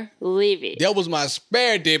were livid. That was my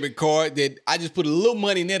spare debit card that I just put a little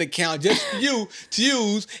money in that account just for you to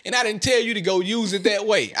use, and I didn't tell you to go use it that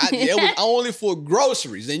way. It was only for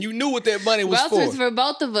groceries, and you knew what that money was groceries for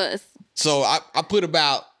both of us. So I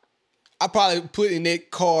probably put in that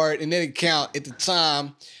card, in that account at the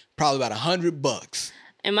time, probably about $100.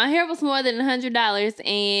 And my hair was more than $100,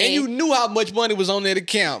 and you knew how much money was on that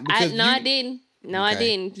account. I didn't. No, okay. I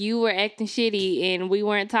didn't. You were acting shitty, and we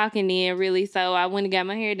weren't talking then, really. So I went and got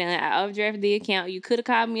my hair done. I overdrafted the account. You could have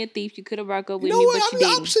called me a thief. You could have broke up with me, but you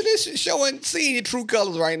didn't. I'm sitting there showing, seeing your true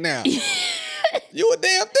colors right now. You a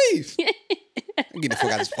damn thief. Get the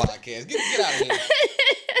fuck out of this podcast. Get out of here.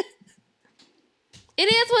 It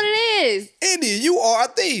is what it is. Indy, you are a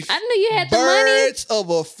thief. I knew you had the money. Birds of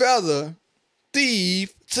a feather,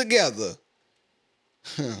 thief together.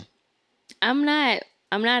 I'm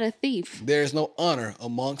not a thief. There is no honor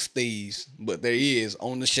amongst thieves, but there is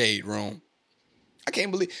on the Shade Room. I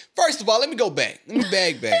can't believe. First of all, let me go back. Let me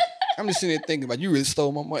back. I'm just sitting there thinking about you really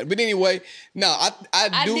stole my money. But anyway, no,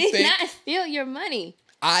 I did not steal your money.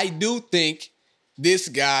 I do think this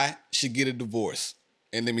guy should get a divorce.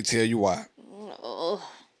 And let me tell you why.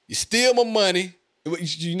 Oh. You steal my money.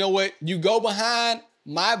 You know what? You go behind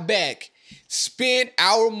my back, spend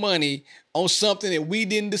our money on something that we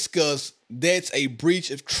didn't discuss. That's a breach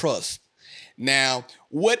of trust. Now,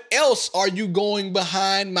 what else are you going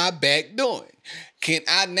behind my back doing? Can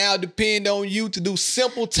I now depend on you to do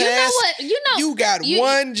simple tasks? You got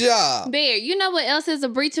one job. Bear, you know what else is a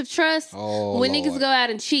breach of trust? When niggas go out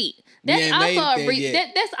and cheat. That's also a breach.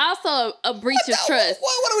 That's also a breach of trust.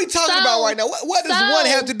 What are we talking about right now? What does one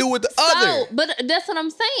have to do with the other? But that's what I'm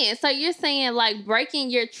saying. So you're saying like breaking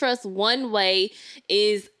your trust one way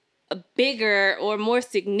is bigger or more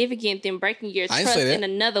significant than breaking your trust in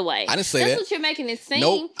another way. I didn't say that. That's what you're making it seem.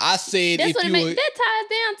 Nope. I said that's what that ties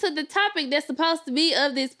down to the topic that's supposed to be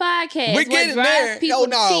of this podcast. We're getting there.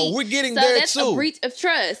 We're getting there that's too. A breach of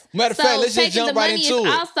trust. Matter of fact, let's just jump right into it.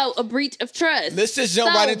 Is also a breach of trust. Let's just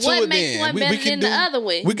jump right into it then. What makes one better than the other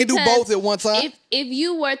one? We can do both at one time. If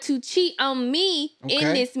you were to cheat on me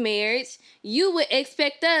in this marriage, you would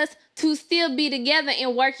expect us to still be together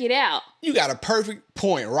and work it out. You got a perfect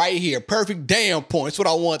point right here. Perfect damn point. That's what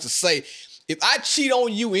I wanted to say. If I cheat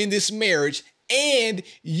on you in this marriage and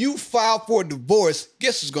you file for a divorce,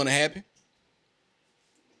 guess what's going to happen?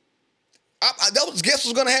 Guess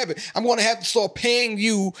what's going to happen? I'm going to have to start paying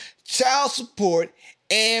you child support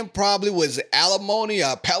and probably alimony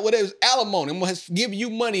or whatever. Alimony. I'm going to give you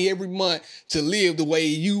money every month to live the way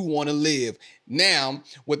you want to live. Now,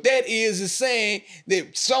 what that is saying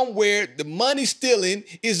that somewhere the money stealing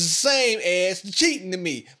is the same as the cheating to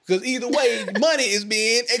me. Because either way, money is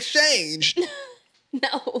being exchanged.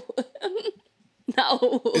 No.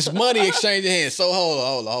 It's money exchanging hands. So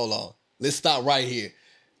hold on. Let's stop right here.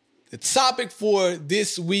 The topic for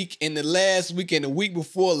this week and the last week and the week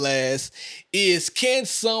before last is, can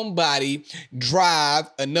somebody drive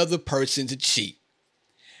another person to cheat?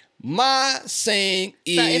 My saying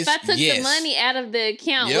is yes. So if I took the money out of the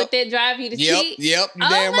account, would that drive you to cheat? Yep.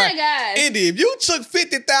 Oh my God. Indy, if you took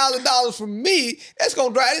 $50,000 from me, it's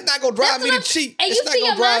not gonna drive me to cheat. And it's not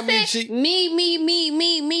gonna drive me to cheat. Me.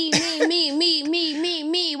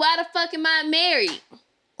 Why the fuck am I married?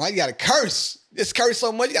 Why you gotta curse? Just curse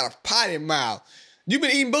so much, you got a potty mouth. You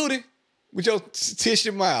been eating booty with your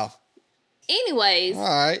tissue mouth. Anyways. All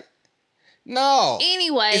right. No.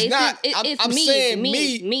 Anyways, it's not. It's I'm me, saying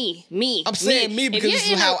me. I'm saying me because this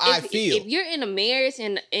is how I feel. If you're in a marriage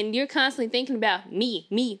and you're constantly thinking about me,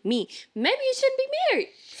 maybe you shouldn't be married.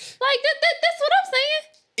 Like that's what I'm saying.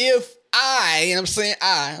 If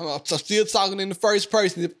I'm still talking in the first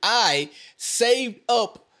person. If I saved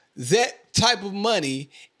up that type of money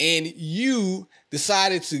and you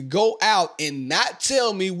decided to go out and not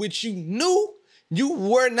tell me what you knew you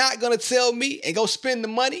were not going to tell me and go spend the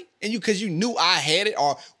money, and because you knew I had it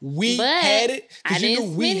or we had it, because you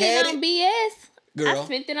knew we had it. BS. girl. I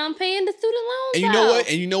spent it on paying the student loans. And you know what?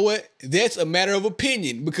 And you know what? That's a matter of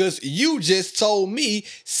opinion because you just told me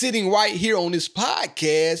sitting right here on this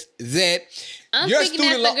podcast that I'm your speaking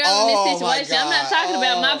as student the girl in this situation. I'm not talking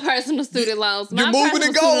about my personal student loans. You're My moving the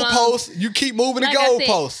personal student loans- goalposts. You keep moving Like the I said,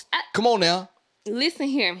 goalposts. Come on now. Listen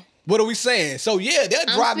here. What are we saying? So yeah, they'll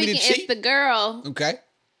I'm drive me to speaking cheat. as the girl Okay.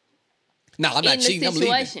 No, I'm not in the cheating. I'm leaving.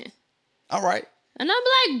 situation. All right. And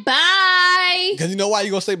I'm like, bye. Because you know why you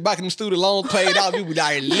gonna say back in them student loans paid off? You be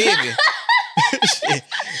out here living. Shit.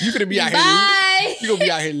 You gonna be out Bye. here. You gonna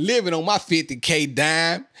be out here living on my 50K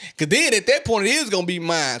dime. Cause then at that point it is gonna be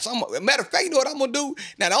mine. So matter of fact, you know what I'm gonna do?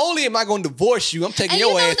 Not only am I gonna divorce you, I'm taking And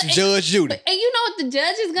your you know ass to the- Judge Judy. And you know what the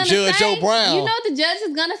judge is gonna Judge say? Joe Brown. You know what the judge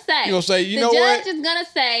is gonna say? You gonna say, you the know what? judge is gonna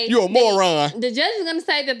say You a moron. The judge is gonna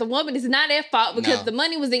say that the woman is not at fault because No. the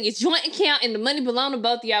money was in your joint account and the money belonged to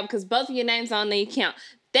both of y'all because both of your names on the account.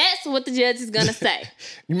 That's what the judge is gonna say.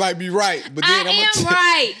 You might be right, but then I am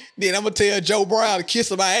right. Then I'm gonna tell Joe Brown to kiss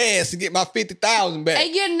my ass to get my 50,000 back.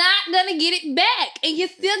 And you're not gonna get it back. And you're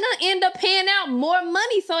still gonna end up paying out more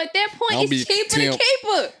money. So at that point, Don't be it's cheaper to contempt. keep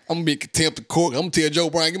her. I'm gonna be in contempt of court. I'm gonna tell Joe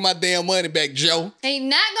Brown, get my damn money back, Joe. Ain't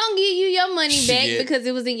not gonna give you your money back Shit. because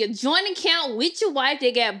it was in your joint account with your wife.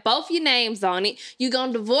 They got both your names on it. You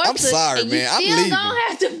gonna divorce I'm her, sorry, and man. I'm you still leaving. gonna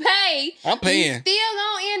have to pay. I'm paying. You still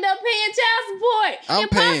gonna end up paying child support I'm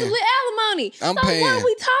and paying. possibly alimony. I'm so paying. what are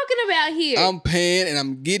we talking about here? I'm paying and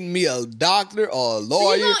I'm getting me a doctor or a so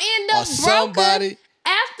lawyer you gonna end or up somebody. broker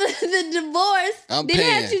after the divorce. I'm then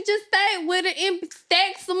paying. have you just stay with her and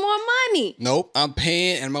stack some more money. Nope, I'm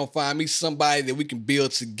paying and I'm gonna find me somebody that we can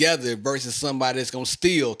build together versus somebody that's gonna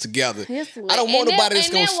steal together. Guess what? I don't want And nobody that- that's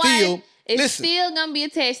and gonna that steal. wife is Listen, still gonna be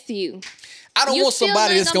attached to you. I don't you want still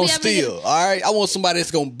somebody ain't that's gonna gonna be able steal. All right, I want somebody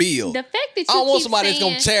that's gonna build. The fact that you I don't want keep somebody that's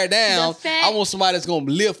gonna saying- tear down. the fact- I want somebody that's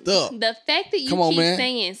gonna lift up. The fact that you Come on, keep man.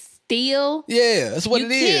 saying steal, Yeah, that's what you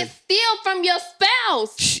it is. can't steal from your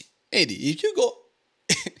spouse. Shh, Eddie, if you go,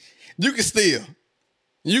 you can steal.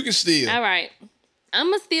 You can steal. All right,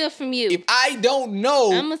 I'ma steal from you. If I don't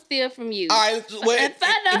know, I'ma steal from you. all right, well, if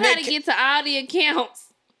I know in how that to get to all the accounts,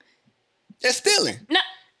 that's stealing. no,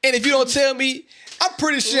 And if you don't tell me, I'm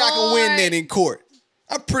pretty sure I can win Lord. that in court.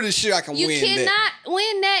 I'm pretty sure I can you win cannot that.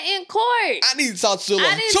 win that in court. I need to talk to I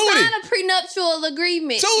her. didn't Tootie, sign a prenuptial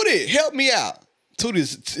agreement. Tootie, help me out.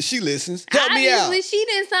 Tootie, she listens. Help me out. Obviously, she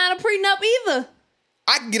didn't sign a prenup either.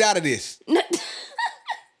 I can get out of this. No,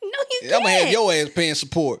 you can't. I'm gonna have your ass paying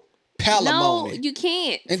support. No, Palimony. you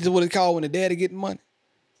can't. Ain't that what it's called when the daddy getting money?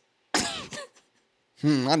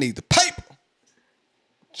 I need the paper.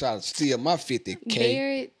 Try to steal my 50K.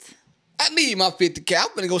 Barrett. I need my 50K. I'm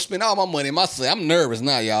gonna go spend all my money on myself. I'm nervous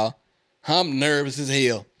now, y'all. I'm nervous as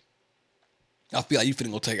hell. I feel like you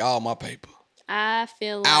finna go take all my paper. I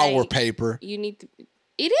feel like Our paper. you need to.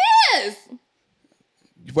 It is.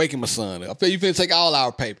 You waking my son up. I feel you finna take all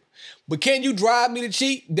our paper. But can you drive me to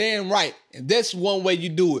cheat? Damn right. And that's one way you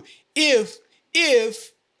do it. If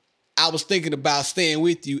I was thinking about staying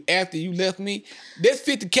with you after you left me, that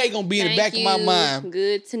 50K gonna be in the back of my mind.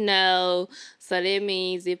 Good to know. So that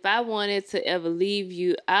means if I wanted to ever leave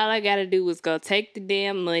you, all I gotta do is go take the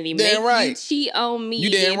damn money, Damn make you right. cheat on me, You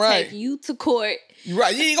damn and right. take you to court. You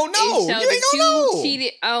right. You ain't gonna know. And You show ain't that gonna you know.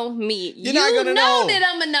 cheated on me. You're not gonna know. that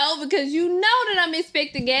I'm gonna know because you know that I'm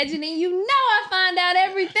Inspector Gadget and you know I find out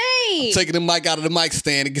everything. Taking the mic out of the mic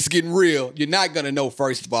stand, it's getting real. You're not gonna know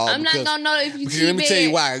first of all. I'm not because- gonna know if you because cheat. let me tell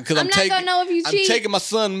you why. Because I'm not gonna know if you I'm cheat. taking my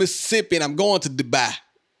son to Mississippi and I'm going to Dubai.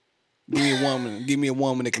 Give me a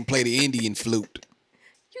woman that can play the Indian flute.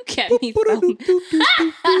 You got me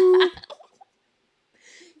so.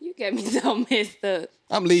 You got me so messed up.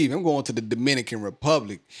 I'm leaving. I'm going to the Dominican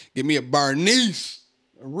Republic. Give me a Bernice,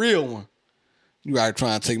 a real one. You out here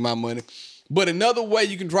trying to take my money. But another way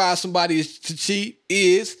you can drive somebody to cheat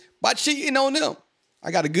is by cheating on them.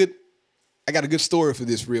 I got a good story for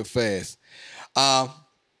this real fast.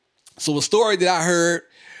 So a story that I heard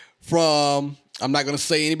from, I'm not going to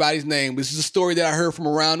say anybody's name, but this is a story that I heard from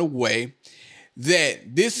around the way,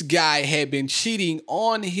 that this guy had been cheating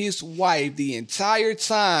on his wife the entire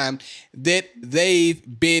time that they've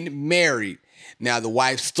been married. Now, the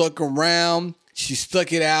wife stuck around. She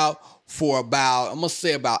stuck it out for about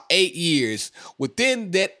 8 years.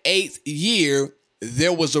 Within that 8th year,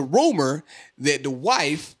 there was a rumor that the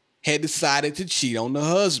wife had decided to cheat on the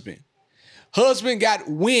husband. Husband got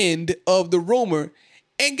wind of the rumor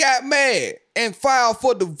and got mad and filed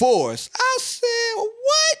for divorce. I said,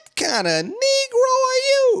 what kind of Negro are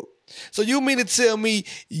you? So you mean to tell me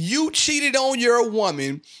you cheated on your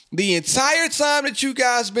woman the entire time that you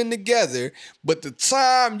guys been together, but the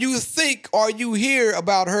time you think or you hear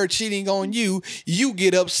about her cheating on you, you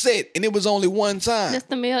get upset, and it was only one time. That's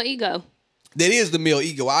the male ego. That is the male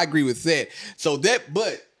ego. I agree with that. So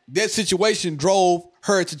that situation drove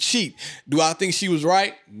her to cheat. Do I think she was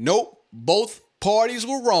right? Nope. Both parties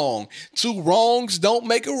were wrong. Two wrongs don't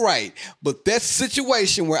make a right. But that's a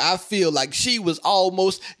situation where I feel like she was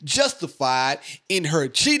almost justified in her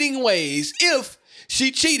cheating ways if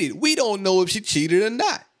she cheated. We don't know if she cheated or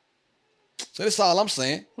not. So that's all I'm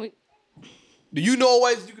saying. Do you know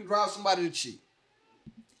ways you can drive somebody to cheat?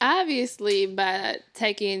 Obviously, by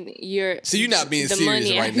taking your you're not being serious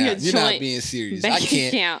money right out now. your You're not joint being serious. bank I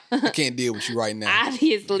account. can't deal with you right now.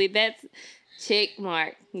 Obviously, that's check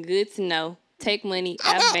mark. Good to know. Take money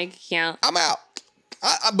out of bank account. I'm out.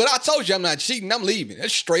 But I told you I'm not cheating. I'm leaving.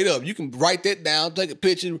 That's straight up. You can write that down, take a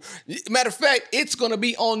picture. Matter of fact, it's going to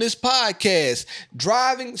be on this podcast.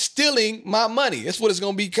 Stealing my money. That's what it's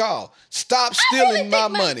going to be called. Stop stealing my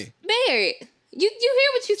money. Barrett, you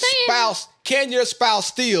hear what you're saying? Can your spouse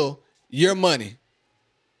steal your money?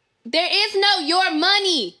 There is no your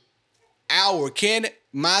money. Can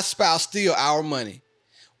my spouse steal our money?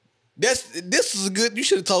 This is a good, you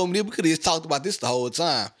should have told me this. We could have just talked about this the whole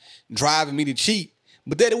time. Driving me to cheat.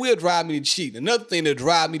 But that will drive me to cheat. Another thing that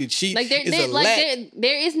drive me to cheat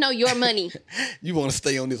there is no your money. You want to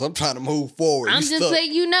stay on this. I'm trying to move forward. I'm just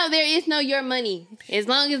letting you know there is no your money. As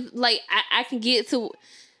long as I can get to,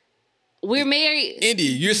 we're married. India,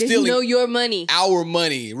 you're stealing your money. Our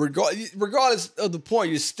money. Regardless of the point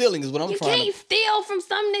you're stealing is what I'm trying to. You can't steal from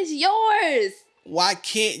something that's yours. Why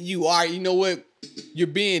can't you? All right, you know what? You're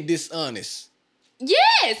being dishonest.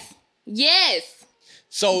 Yes.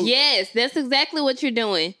 So yes, that's exactly what you're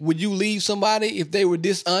doing. Would you leave somebody if they were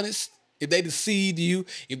dishonest? If they deceived you?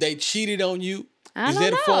 If they cheated on you? I don't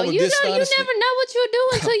know. You never know what you'll do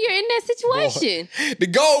until you're in that situation. Boy, the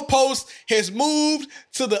goalpost has moved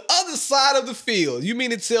to the other side of the field. You mean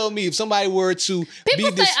to tell me if somebody were to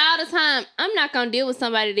People say all the time, I'm not going to deal with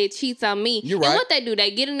somebody that cheats on me. You're right. And what they do,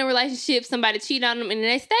 they get in a relationship, somebody cheat on them, and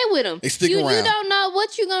they stay with them. They stick around. You don't know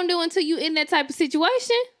what you're going to do until you're in that type of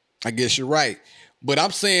situation. I guess you're right. But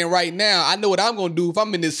I'm saying right now, I know what I'm going to do if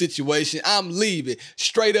I'm in this situation. I'm leaving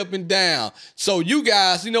straight up and down. So you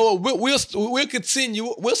guys, you know what? We'll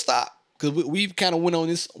continue. We'll stop because we've kind of went on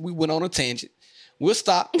this. We went on a tangent. We'll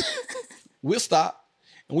stop. We'll stop.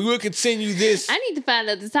 And we will continue this. I need to find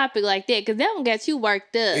out the topic like that because that one got you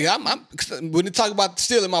worked up. Yeah, when they talk about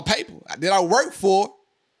stealing my paper that I work for,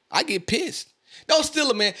 I get pissed. Don't steal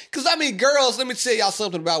it, man. Because, girls, let me tell y'all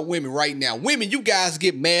something about women right now. Women, you guys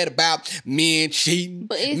get mad about men cheating,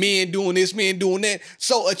 men doing this, men doing that.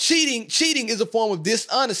 So cheating is a form of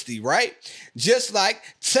dishonesty, right? Just like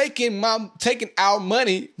taking our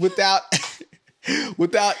money without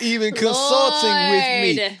even consulting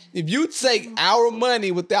with me. If you take our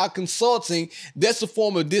money without consulting, that's a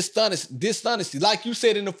form of dishonesty. Like you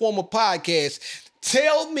said in the former podcast,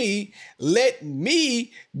 let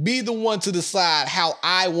me be the one to decide how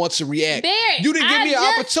I want to react. Barrett, you didn't give me an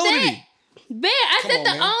opportunity. I said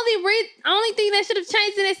the only thing that should have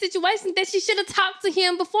changed in that situation is that she should have talked to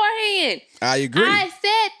him beforehand. I agree. I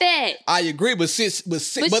said that. I agree, but she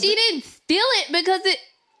didn't steal it because it.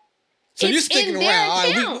 So you're sticking around.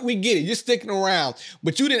 All right, we get it. You're sticking around,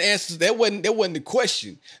 but you didn't answer. That wasn't the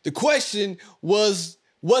question. The question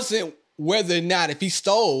wasn't whether or not if he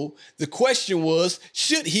stole. The question was,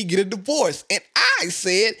 should he get a divorce? And I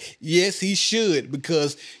said, yes, he should,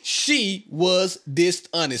 because she was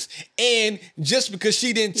dishonest. And just because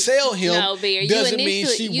she didn't tell him doesn't mean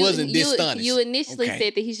she wasn't dishonest. You initially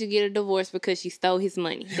said that he should get a divorce because she stole his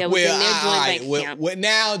money. That was in their joint bank account. Well,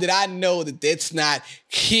 now that I know that that's not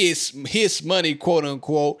his money, quote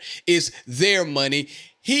unquote, is their money,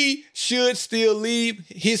 he should still leave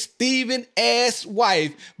his thieving ass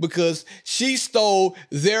wife because she stole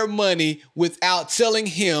their money without telling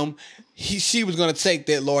him she was going to take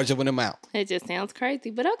that large of an amount. It just sounds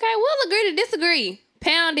crazy, but okay, we'll agree to disagree.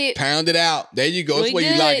 Pound it. Pound it out. There you go. That's where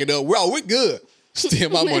you lock it up. Well, we're good.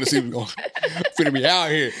 Steal my money. See what's going finna be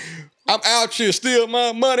out here. I'm out here. Steal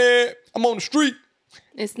my money. I'm on the street.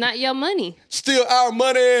 It's not your money. Steal our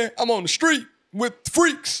money. I'm on the street with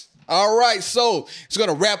freaks. All right, so it's going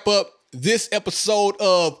to wrap up this episode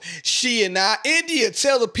of She and I. India,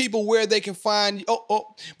 tell the people where they can find you.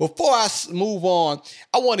 Before I move on,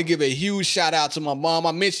 I want to give a huge shout out to my mom.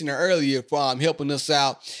 I mentioned her earlier for helping us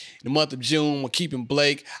out in the month of June with keeping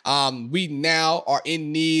Blake. We now are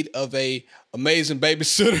in need of a amazing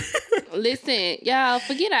babysitter. Listen, y'all,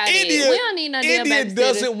 forget all that. We don't need no damn India babysitter.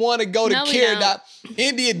 doesn't want to go to care.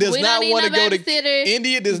 India does not want to go to.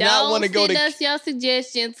 India does not want to go to. Don't send us your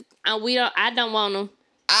suggestions. I don't want them.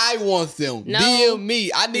 I want them. No, DM me.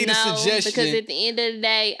 I need a suggestion. Because at the end of the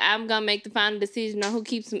day, I'm gonna make the final decision on who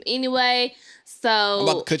keeps them anyway. So I'm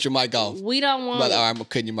about to cut your mic off. We don't want it. All right, I'm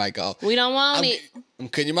cutting your mic off. We don't want it. I'm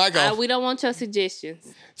cutting your mic off. We don't want your suggestions.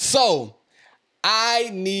 So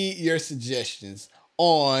I need your suggestions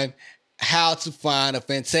on how to find a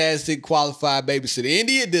fantastic qualified babysitter.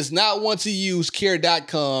 India does not want to use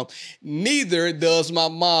care.com. Neither does my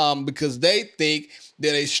mom, because they think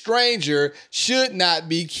that a stranger should not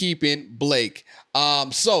be keeping Blake.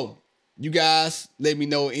 So you guys let me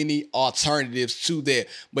know any alternatives to that.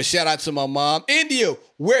 But shout out to my mom. India,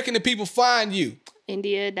 where can the people find you?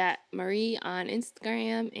 India.Marie on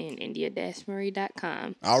Instagram and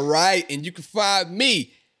India-Marie.com. All right. And you can find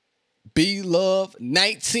me,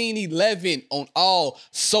 BLove1911, on all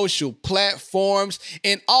social platforms,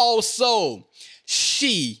 and also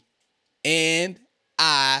She and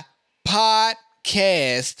I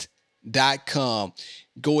podcast.com.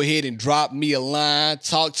 Go ahead and drop me a line,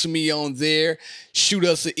 talk to me on there, shoot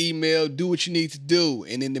us an email, do what you need to do.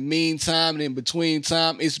 And in the meantime and in between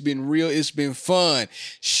time, it's been real, it's been fun.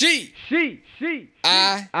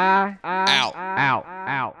 I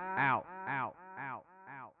out.